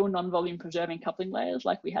the real non-volume preserving coupling layers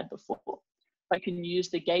like we had before, but can use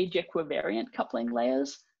the gauge equivariant coupling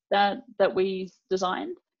layers that we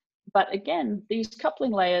designed. But again, these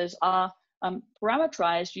coupling layers are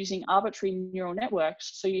parameterized using arbitrary neural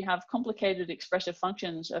networks. So you have complicated expressive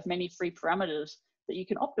functions of many free parameters that you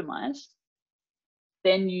can optimize.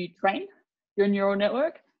 Then you train your neural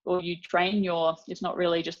network, or you train your, it's not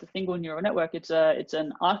really just a single neural network, it's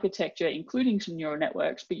an architecture including some neural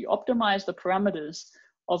networks, but you optimize the parameters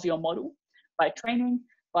of your model by training,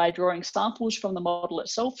 by drawing samples from the model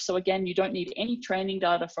itself. So again, you don't need any training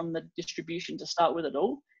data from the distribution to start with at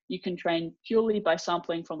all. You can train purely by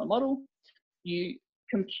sampling from the model. You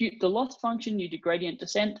compute the loss function, you do gradient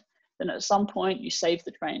descent, then at some point you save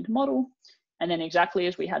the trained model. And then exactly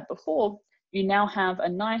as we had before, you now have a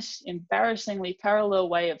nice, embarrassingly parallel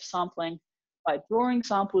way of sampling by drawing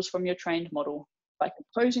samples from your trained model, by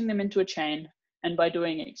composing them into a chain, and by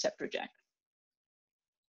doing accept reject.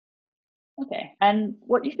 Okay, and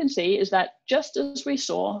what you can see is that just as we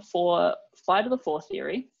saw for phi to the 4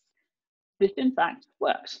 theory, this in fact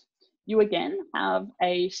works. You again have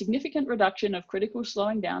a significant reduction of critical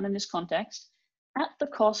slowing down in this context at the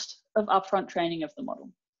cost of upfront training of the model.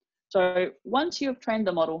 So once you have trained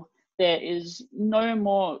the model, there is no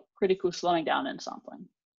more critical slowing down in sampling.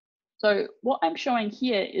 So what I'm showing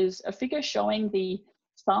here is a figure showing the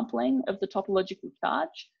sampling of the topological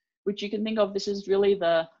charge, which you can think of, this is really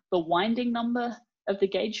the winding number of the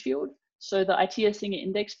gauge field. So the Itea-Singer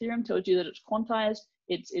index theorem tells you that it's quantized,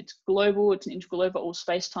 it's global, it's an integral over all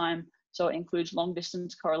space-time, so it includes long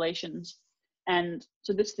distance correlations. And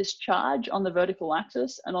so this charge on the vertical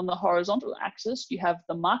axis, and on the horizontal axis, you have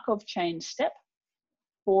the Markov chain step.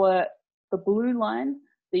 For the blue line,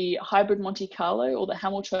 the hybrid Monte Carlo or the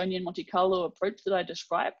Hamiltonian Monte Carlo approach that I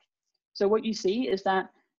described. So what you see is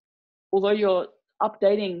that although your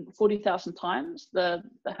updating 40,000 times, the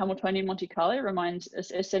Hamiltonian Monte Carlo remains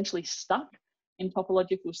essentially stuck in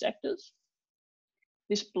topological sectors.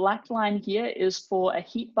 This black line here is for a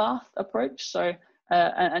heat bath approach, so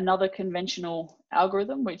another conventional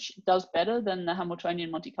algorithm which does better than the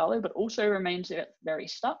Hamiltonian Monte Carlo, but also remains very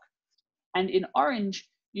stuck. And in orange,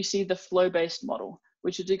 you see the flow-based model,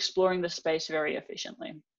 which is exploring the space very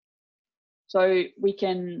efficiently. So we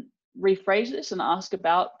can rephrase this and ask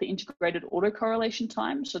about the integrated autocorrelation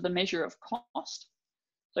time, so the measure of cost.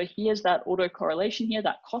 So here's that autocorrelation here,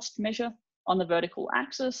 that cost measure on the vertical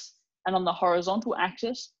axis, and on the horizontal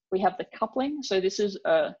axis, we have the coupling. So this is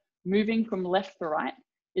moving from left to right,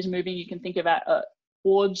 is moving, you can think about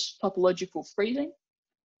towards topological freezing.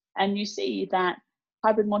 And you see that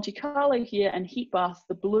hybrid Monte Carlo here and heat bath,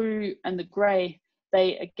 the blue and the gray,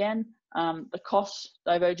 they again, the cost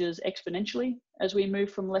diverges exponentially as we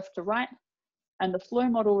move from left to right, and the flow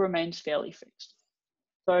model remains fairly fixed.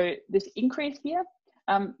 So this increase here,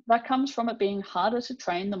 that comes from it being harder to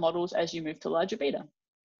train the models as you move to larger beta.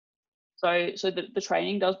 So the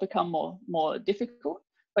training does become more difficult,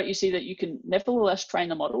 but you see that you can nevertheless train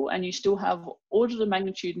the model, and you still have orders of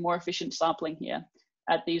magnitude more efficient sampling here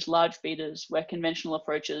at these large betas where conventional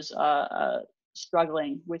approaches are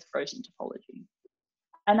struggling with frozen topology.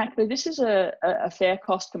 And actually, this is a fair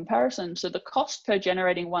cost comparison. So the cost per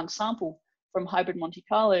generating one sample from hybrid Monte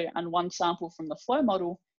Carlo and one sample from the flow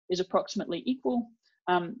model is approximately equal.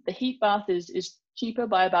 The heat bath is cheaper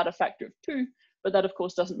by about a factor of 2, but that of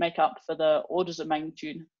course doesn't make up for the orders of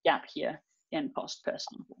magnitude gap here in cost per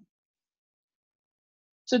sample.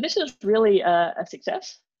 So this is really a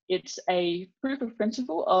success. It's a proof of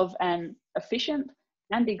principle of an efficient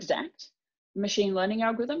and exact machine learning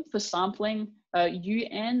algorithm for sampling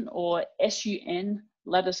UN or SUN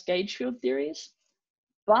lattice gauge field theories.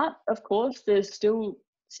 But of course, there's still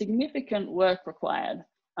significant work required,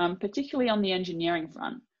 particularly on the engineering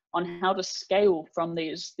front, on how to scale from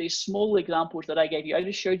these small examples that I gave you. I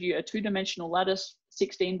just showed you a 2-dimensional lattice,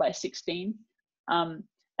 16 by 16.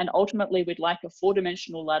 And ultimately, we'd like a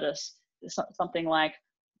 4-dimensional lattice, something like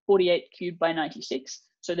 48 cubed by 96.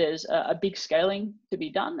 So there's a big scaling to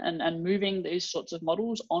be done, and moving these sorts of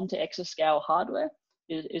models onto exascale hardware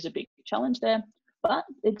is a big challenge there. But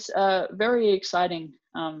it's a very exciting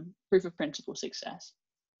proof of principle success.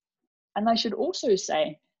 And I should also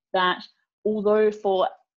say that although for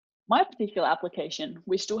my particular application,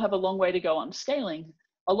 we still have a long way to go on scaling,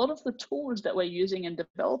 a lot of the tools that we're using and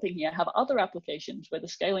developing here have other applications where the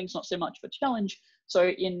scaling is not so much of a challenge. So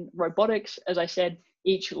in robotics, as I said,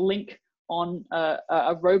 each link on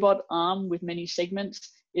a robot arm with many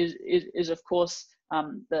segments is of course,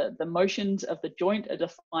 the motions of the joint are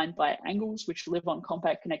defined by angles which live on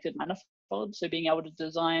compact connected manifolds. So being able to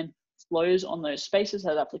design flows on those spaces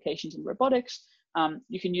has applications in robotics.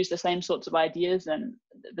 You can use the same sorts of ideas, and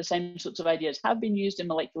the same sorts of ideas have been used in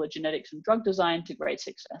molecular genetics and drug design to great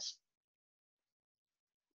success.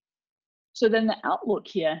 So then the outlook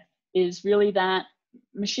here is really that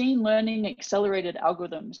machine learning accelerated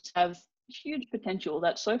algorithms have huge potential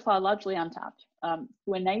that's so far largely untapped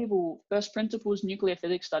to enable first principles nuclear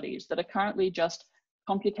physics studies that are currently just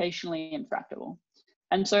computationally intractable.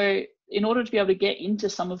 And so in order to be able to get into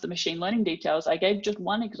some of the machine learning details, I gave just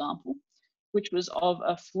one example, which was of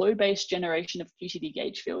a flow-based generation of QCD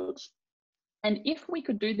gauge fields. And if we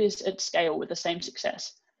could do this at scale with the same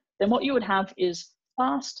success, then what you would have is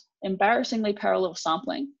fast, embarrassingly parallel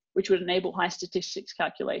sampling, which would enable high statistics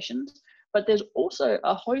calculations. But there's also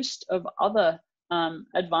a host of other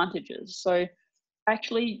advantages. So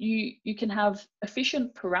actually, you can have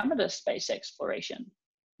efficient parameter space exploration.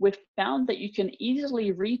 We've found that you can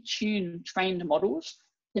easily retune trained models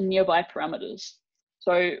to nearby parameters.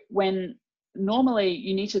 So when normally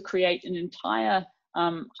you need to create an entire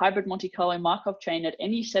hybrid Monte Carlo Markov chain at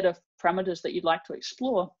any set of parameters that you'd like to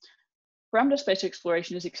explore, parameter space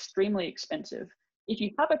exploration is extremely expensive. If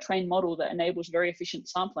you have a trained model that enables very efficient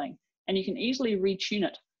sampling, and you can easily retune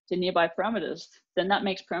it to nearby parameters, then that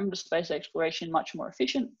makes parameter space exploration much more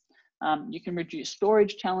efficient. You can reduce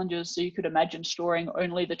storage challenges, so you could imagine storing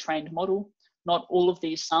only the trained model, not all of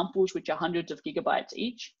these samples, which are hundreds of gigabytes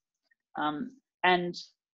each. And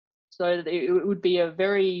so it would be a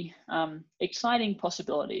very exciting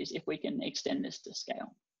possibilities if we can extend this to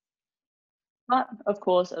scale. But of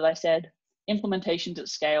course, as I said, implementations at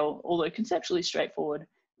scale, although conceptually straightforward,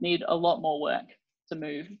 need a lot more work to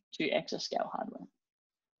move to exascale hardware.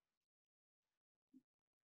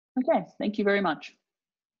 Okay, thank you very much.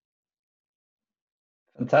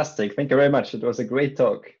 Fantastic, thank you very much. It was a great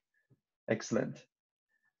talk. Excellent.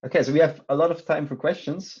 Okay, so we have a lot of time for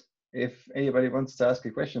questions. if anybody wants to ask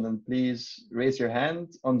a question, then please raise your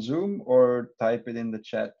hand on Zoom or type it in the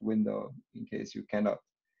chat window in case you cannot.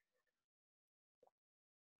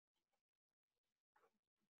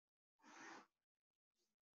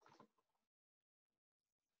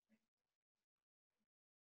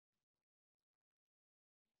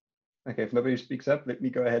 Okay, if nobody speaks up, let me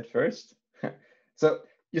go ahead first. So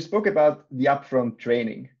you spoke about the upfront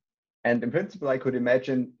training. And in principle, I could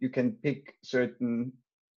imagine you can pick certain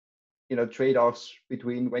trade-offs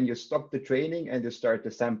between when you stop the training and you start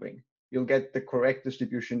the sampling. You'll get the correct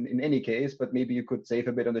distribution in any case, but maybe you could save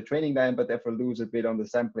a bit on the training time, but therefore lose a bit on the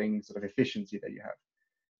sampling sort of efficiency that you have.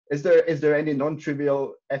 Is there any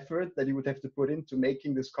non-trivial effort that you would have to put into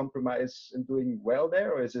making this compromise and doing well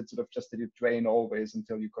there, or is it sort of just that you train always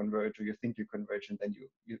until you converge or you think you converge and then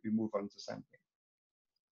you move on to sampling?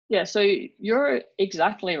 Yeah, so you're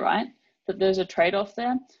exactly right that there's a trade-off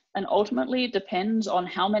there, and ultimately it depends on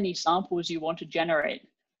how many samples you want to generate,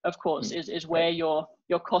 of course, is where your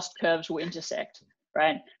cost curves will intersect,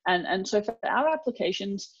 right? And so for our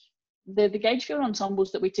applications, the gauge field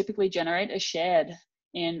ensembles that we typically generate are shared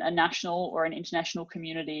in a national or an international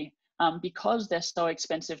community because they're so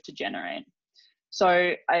expensive to generate.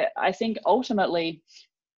 So I think ultimately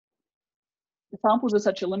the samples are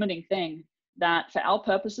such a limiting thing that for our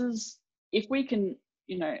purposes, if we can,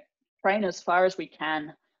 train as far as we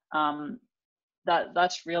can,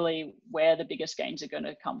 that's really where the biggest gains are going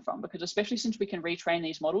to come from, because especially since we can retrain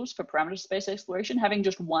these models for parameter space exploration, having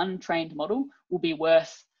just one trained model will be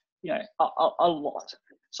worth, a lot.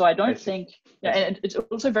 So I don't think, and it's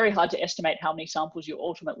also very hard to estimate how many samples you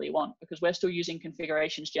ultimately want, because we're still using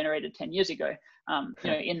configurations generated 10 years ago,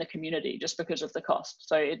 in the community, just because of the cost.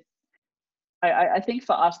 So I think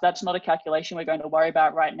for us, that's not a calculation we're going to worry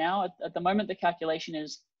about right now. At the moment, the calculation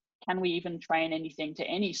is, can we even train anything to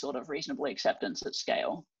any sort of reasonable acceptance at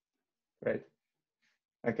scale? Right.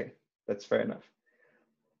 Okay, that's fair enough.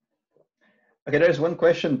 Okay, there's one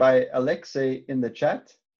question by Alexei in the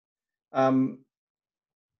chat.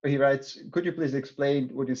 He writes, could you please explain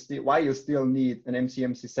why you still need an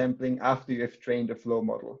MCMC sampling after you have trained a flow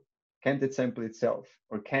model? Can't it sample itself,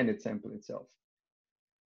 or can it sample itself?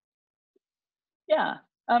 Yeah,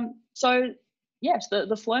 so yes,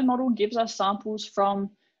 the flow model gives us samples from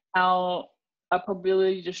our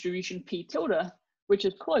probability distribution P tilde, which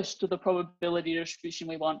is close to the probability distribution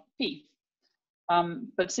we want P.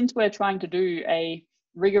 But since we're trying to do a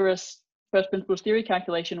rigorous first principles theory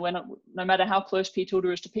calculation, no matter how close P tilde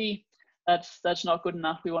is to P, that's not good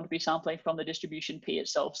enough. We want to be sampling from the distribution P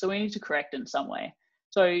itself. So we need to correct in some way.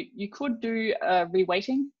 So you could do a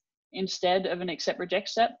reweighting instead of an accept reject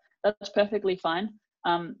step. That's perfectly fine.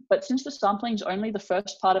 But since the sampling is only the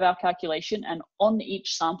first part of our calculation, and on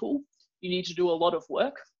each sample, you need to do a lot of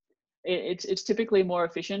work, it's typically more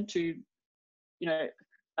efficient to,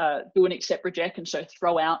 do an accept reject and so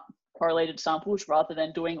throw out correlated samples rather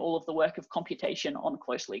than doing all of the work of computation on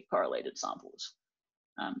closely correlated samples.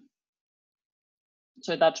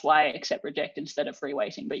 So that's why I accept reject instead of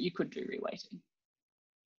reweighting, but you could do reweighting.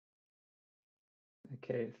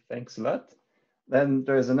 Okay, thanks a lot. Then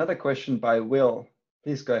there's another question by Will.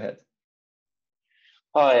 Please go ahead.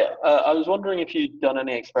 Hi, I was wondering if you'd done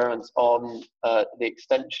any experiments on the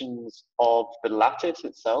extensions of the lattice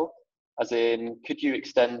itself, as in, could you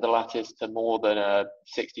extend the lattice to more than a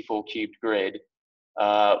 64 cubed grid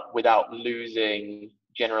without losing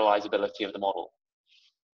generalizability of the model?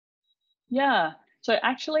 Yeah, so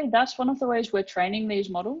actually that's one of the ways we're training these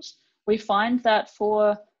models. We find that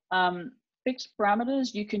for fixed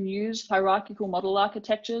parameters, you can use hierarchical model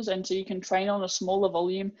architectures, and so you can train on a smaller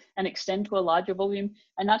volume and extend to a larger volume.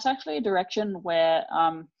 And that's actually a direction where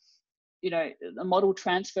the model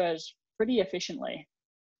transfers pretty efficiently.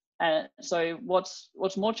 So what's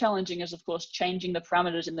more challenging is, of course, changing the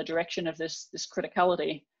parameters in the direction of this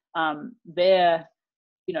criticality. That's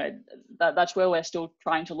where we're still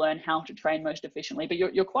trying to learn how to train most efficiently. But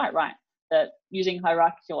you're quite right that using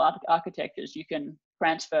hierarchical architectures, you can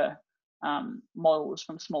transfer models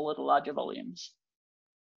from smaller to larger volumes.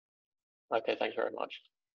 Okay, thank you very much.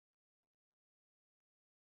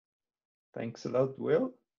 Thanks a lot,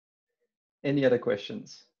 Will. Any other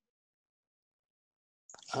questions?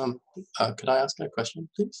 Could I ask a question,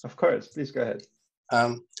 please? Of course, please go ahead.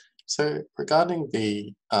 So regarding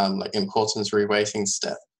the importance reweighting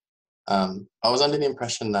step, I was under the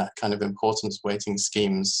impression that kind of importance weighting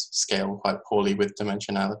schemes scale quite poorly with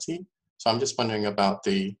dimensionality. So I'm just wondering about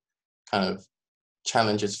the kind of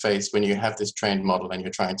challenges faced when you have this trained model and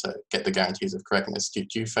you're trying to get the guarantees of correctness. Do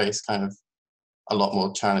you face kind of a lot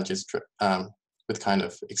more challenges with with kind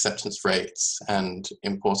of acceptance rates and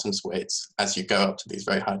importance weights as you go up to these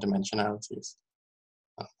very high dimensionalities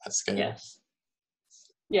at scale. Yes.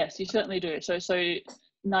 Yes, you certainly do. So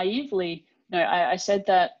naively, I said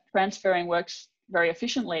that transferring works very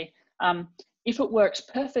efficiently. If it works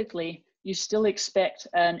perfectly, you still expect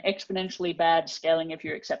an exponentially bad scaling of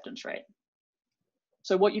your acceptance rate.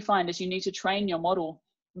 So what you find is you need to train your model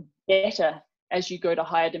better as you go to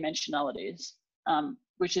higher dimensionalities,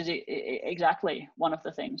 which is exactly one of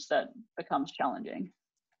the things that becomes challenging.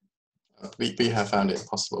 We have found it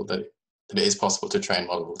possible that it is possible to train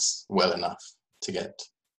models well enough to get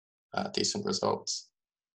decent results.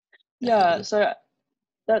 Yeah, so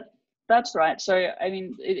that's right. So I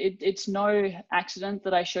mean, it's no accident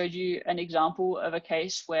that I showed you an example of a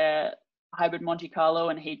case where hybrid Monte Carlo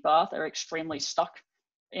and heat bath are extremely stuck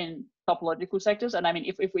in topological sectors. And I mean,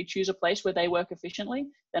 if we choose a place where they work efficiently,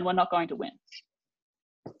 then we're not going to win,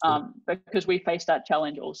 because we face that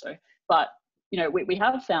challenge also. But we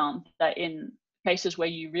have found that in cases where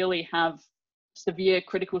you really have severe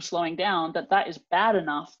critical slowing down, that is bad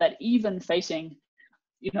enough that even facing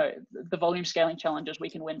the volume scaling challenges, we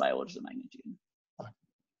can win by orders of magnitude.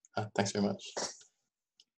 Thanks very much.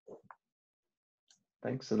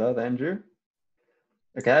 Thanks a lot, Andrew.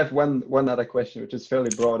 Okay, I have one other question, which is fairly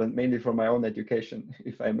broad and mainly for my own education,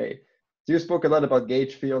 if I may. So you spoke a lot about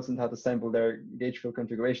gauge fields and how to sample their gauge field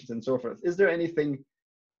configurations and so forth. Is there anything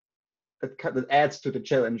that adds to the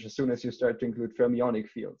challenge as soon as you start to include fermionic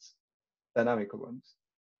fields, dynamical ones?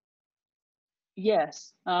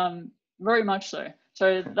 Yes, very much so.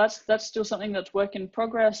 So that's still something that's work in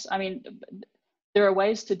progress. I mean, there are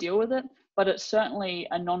ways to deal with it, but it's certainly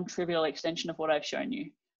a non-trivial extension of what I've shown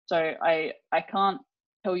you. So I can't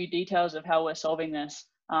tell you details of how we're solving this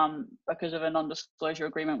because of a non-disclosure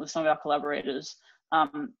agreement with some of our collaborators.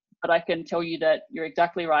 But I can tell you that you're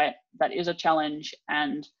exactly right. That is a challenge,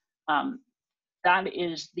 and that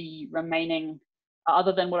is the remaining,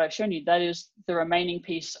 other than what I've shown you, that is the remaining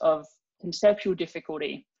piece of conceptual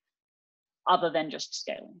difficulty other than just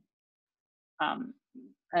scaling.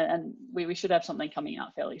 And we should have something coming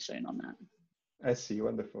out fairly soon on that. I see,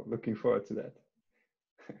 wonderful. Looking forward to that.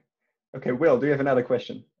 Okay, Will, do you have another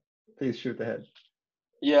question? Please shoot ahead.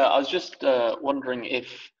 Yeah, I was just wondering if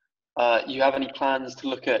you have any plans to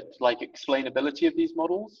look at like explainability of these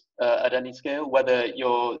models at any scale, whether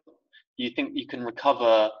you think you can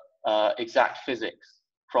recover exact physics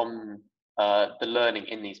from the learning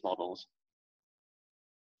in these models.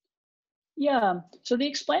 Yeah, so the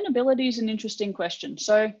explainability is an interesting question.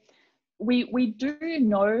 So we do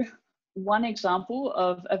know one example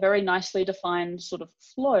of a very nicely defined sort of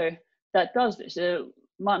flow that does this.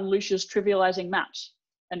 Martin Lucia's trivializing maps,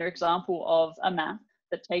 an example of a map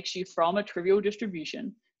that takes you from a trivial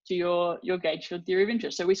distribution to your gauge field theory of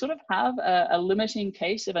interest. So we sort of have a limiting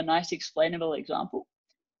case of a nice explainable example.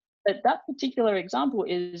 But that particular example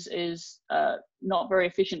is not very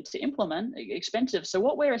efficient to implement, expensive. So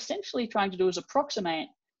what we're essentially trying to do is approximate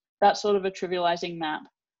that sort of a trivializing map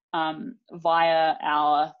via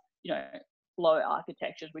our flow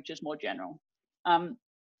architectures, which is more general.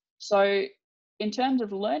 So in terms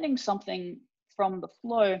of learning something from the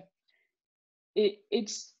flow,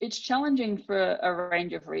 it's challenging for a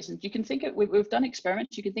range of reasons. You can think we've done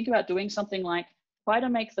experiments. You can think about doing something like try to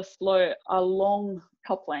make the flow a long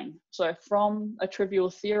coupling. So from a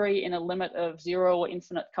trivial theory in a limit of 0 or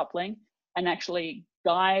infinite coupling, and actually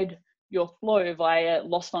guide your flow via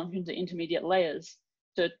loss functions at intermediate layers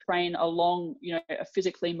to train along, a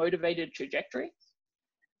physically motivated trajectory.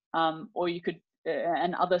 Or you could,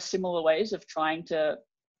 and other similar ways of trying to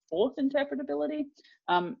force interpretability.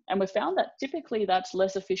 And we found that typically that's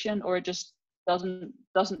less efficient, or it just doesn't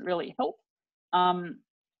really help.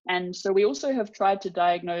 And so we also have tried to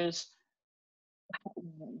diagnose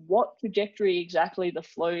what trajectory exactly the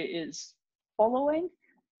flow is following.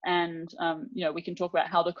 And we can talk about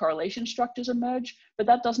how the correlation structures emerge, but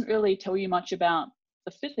that doesn't really tell you much about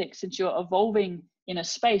the physics, since you're evolving in a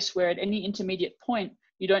space where at any intermediate point,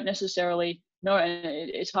 you don't necessarily know, and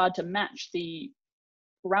it's hard to match the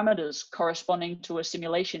parameters corresponding to a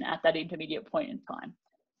simulation at that intermediate point in time.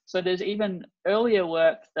 So there's even earlier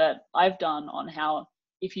work that I've done on how,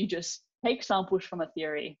 if you just take samples from a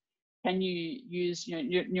theory, can you use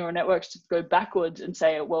neural networks to go backwards and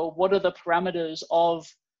say, well, what are the parameters of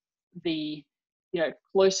the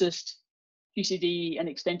closest QCD and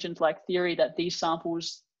extensions like theory that these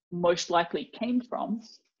samples most likely came from,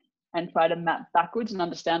 and try to map backwards and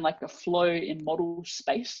understand like a flow in model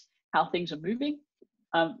space, how things are moving.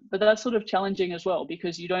 But that's sort of challenging as well,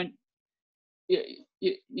 because you don't,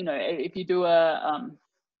 if you do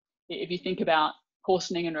if you think about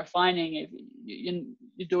coarsening and refining. If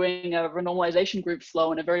you're doing a renormalization group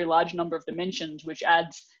flow in a very large number of dimensions, which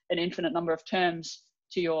adds an infinite number of terms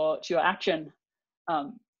to your action.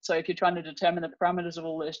 So if you're trying to determine the parameters of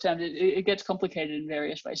all those terms, it gets complicated in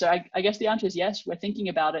various ways. So I guess the answer is yes, we're thinking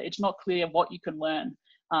about it. It's not clear what you can learn,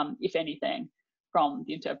 if anything, from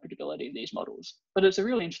the interpretability of these models. But it's a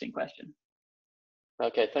really interesting question.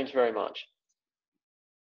 Okay, thank you very much.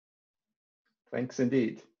 Thanks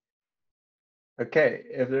indeed. Okay,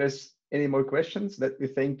 if there's any more questions, let me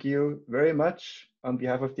thank you very much on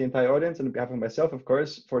behalf of the entire audience and on behalf of myself, of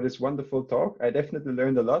course, for this wonderful talk. I definitely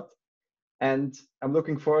learned a lot. And I'm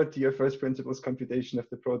looking forward to your first principles computation of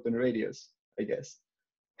the proton radius, I guess.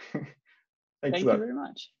 Thanks a lot. Thank you very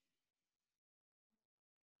much.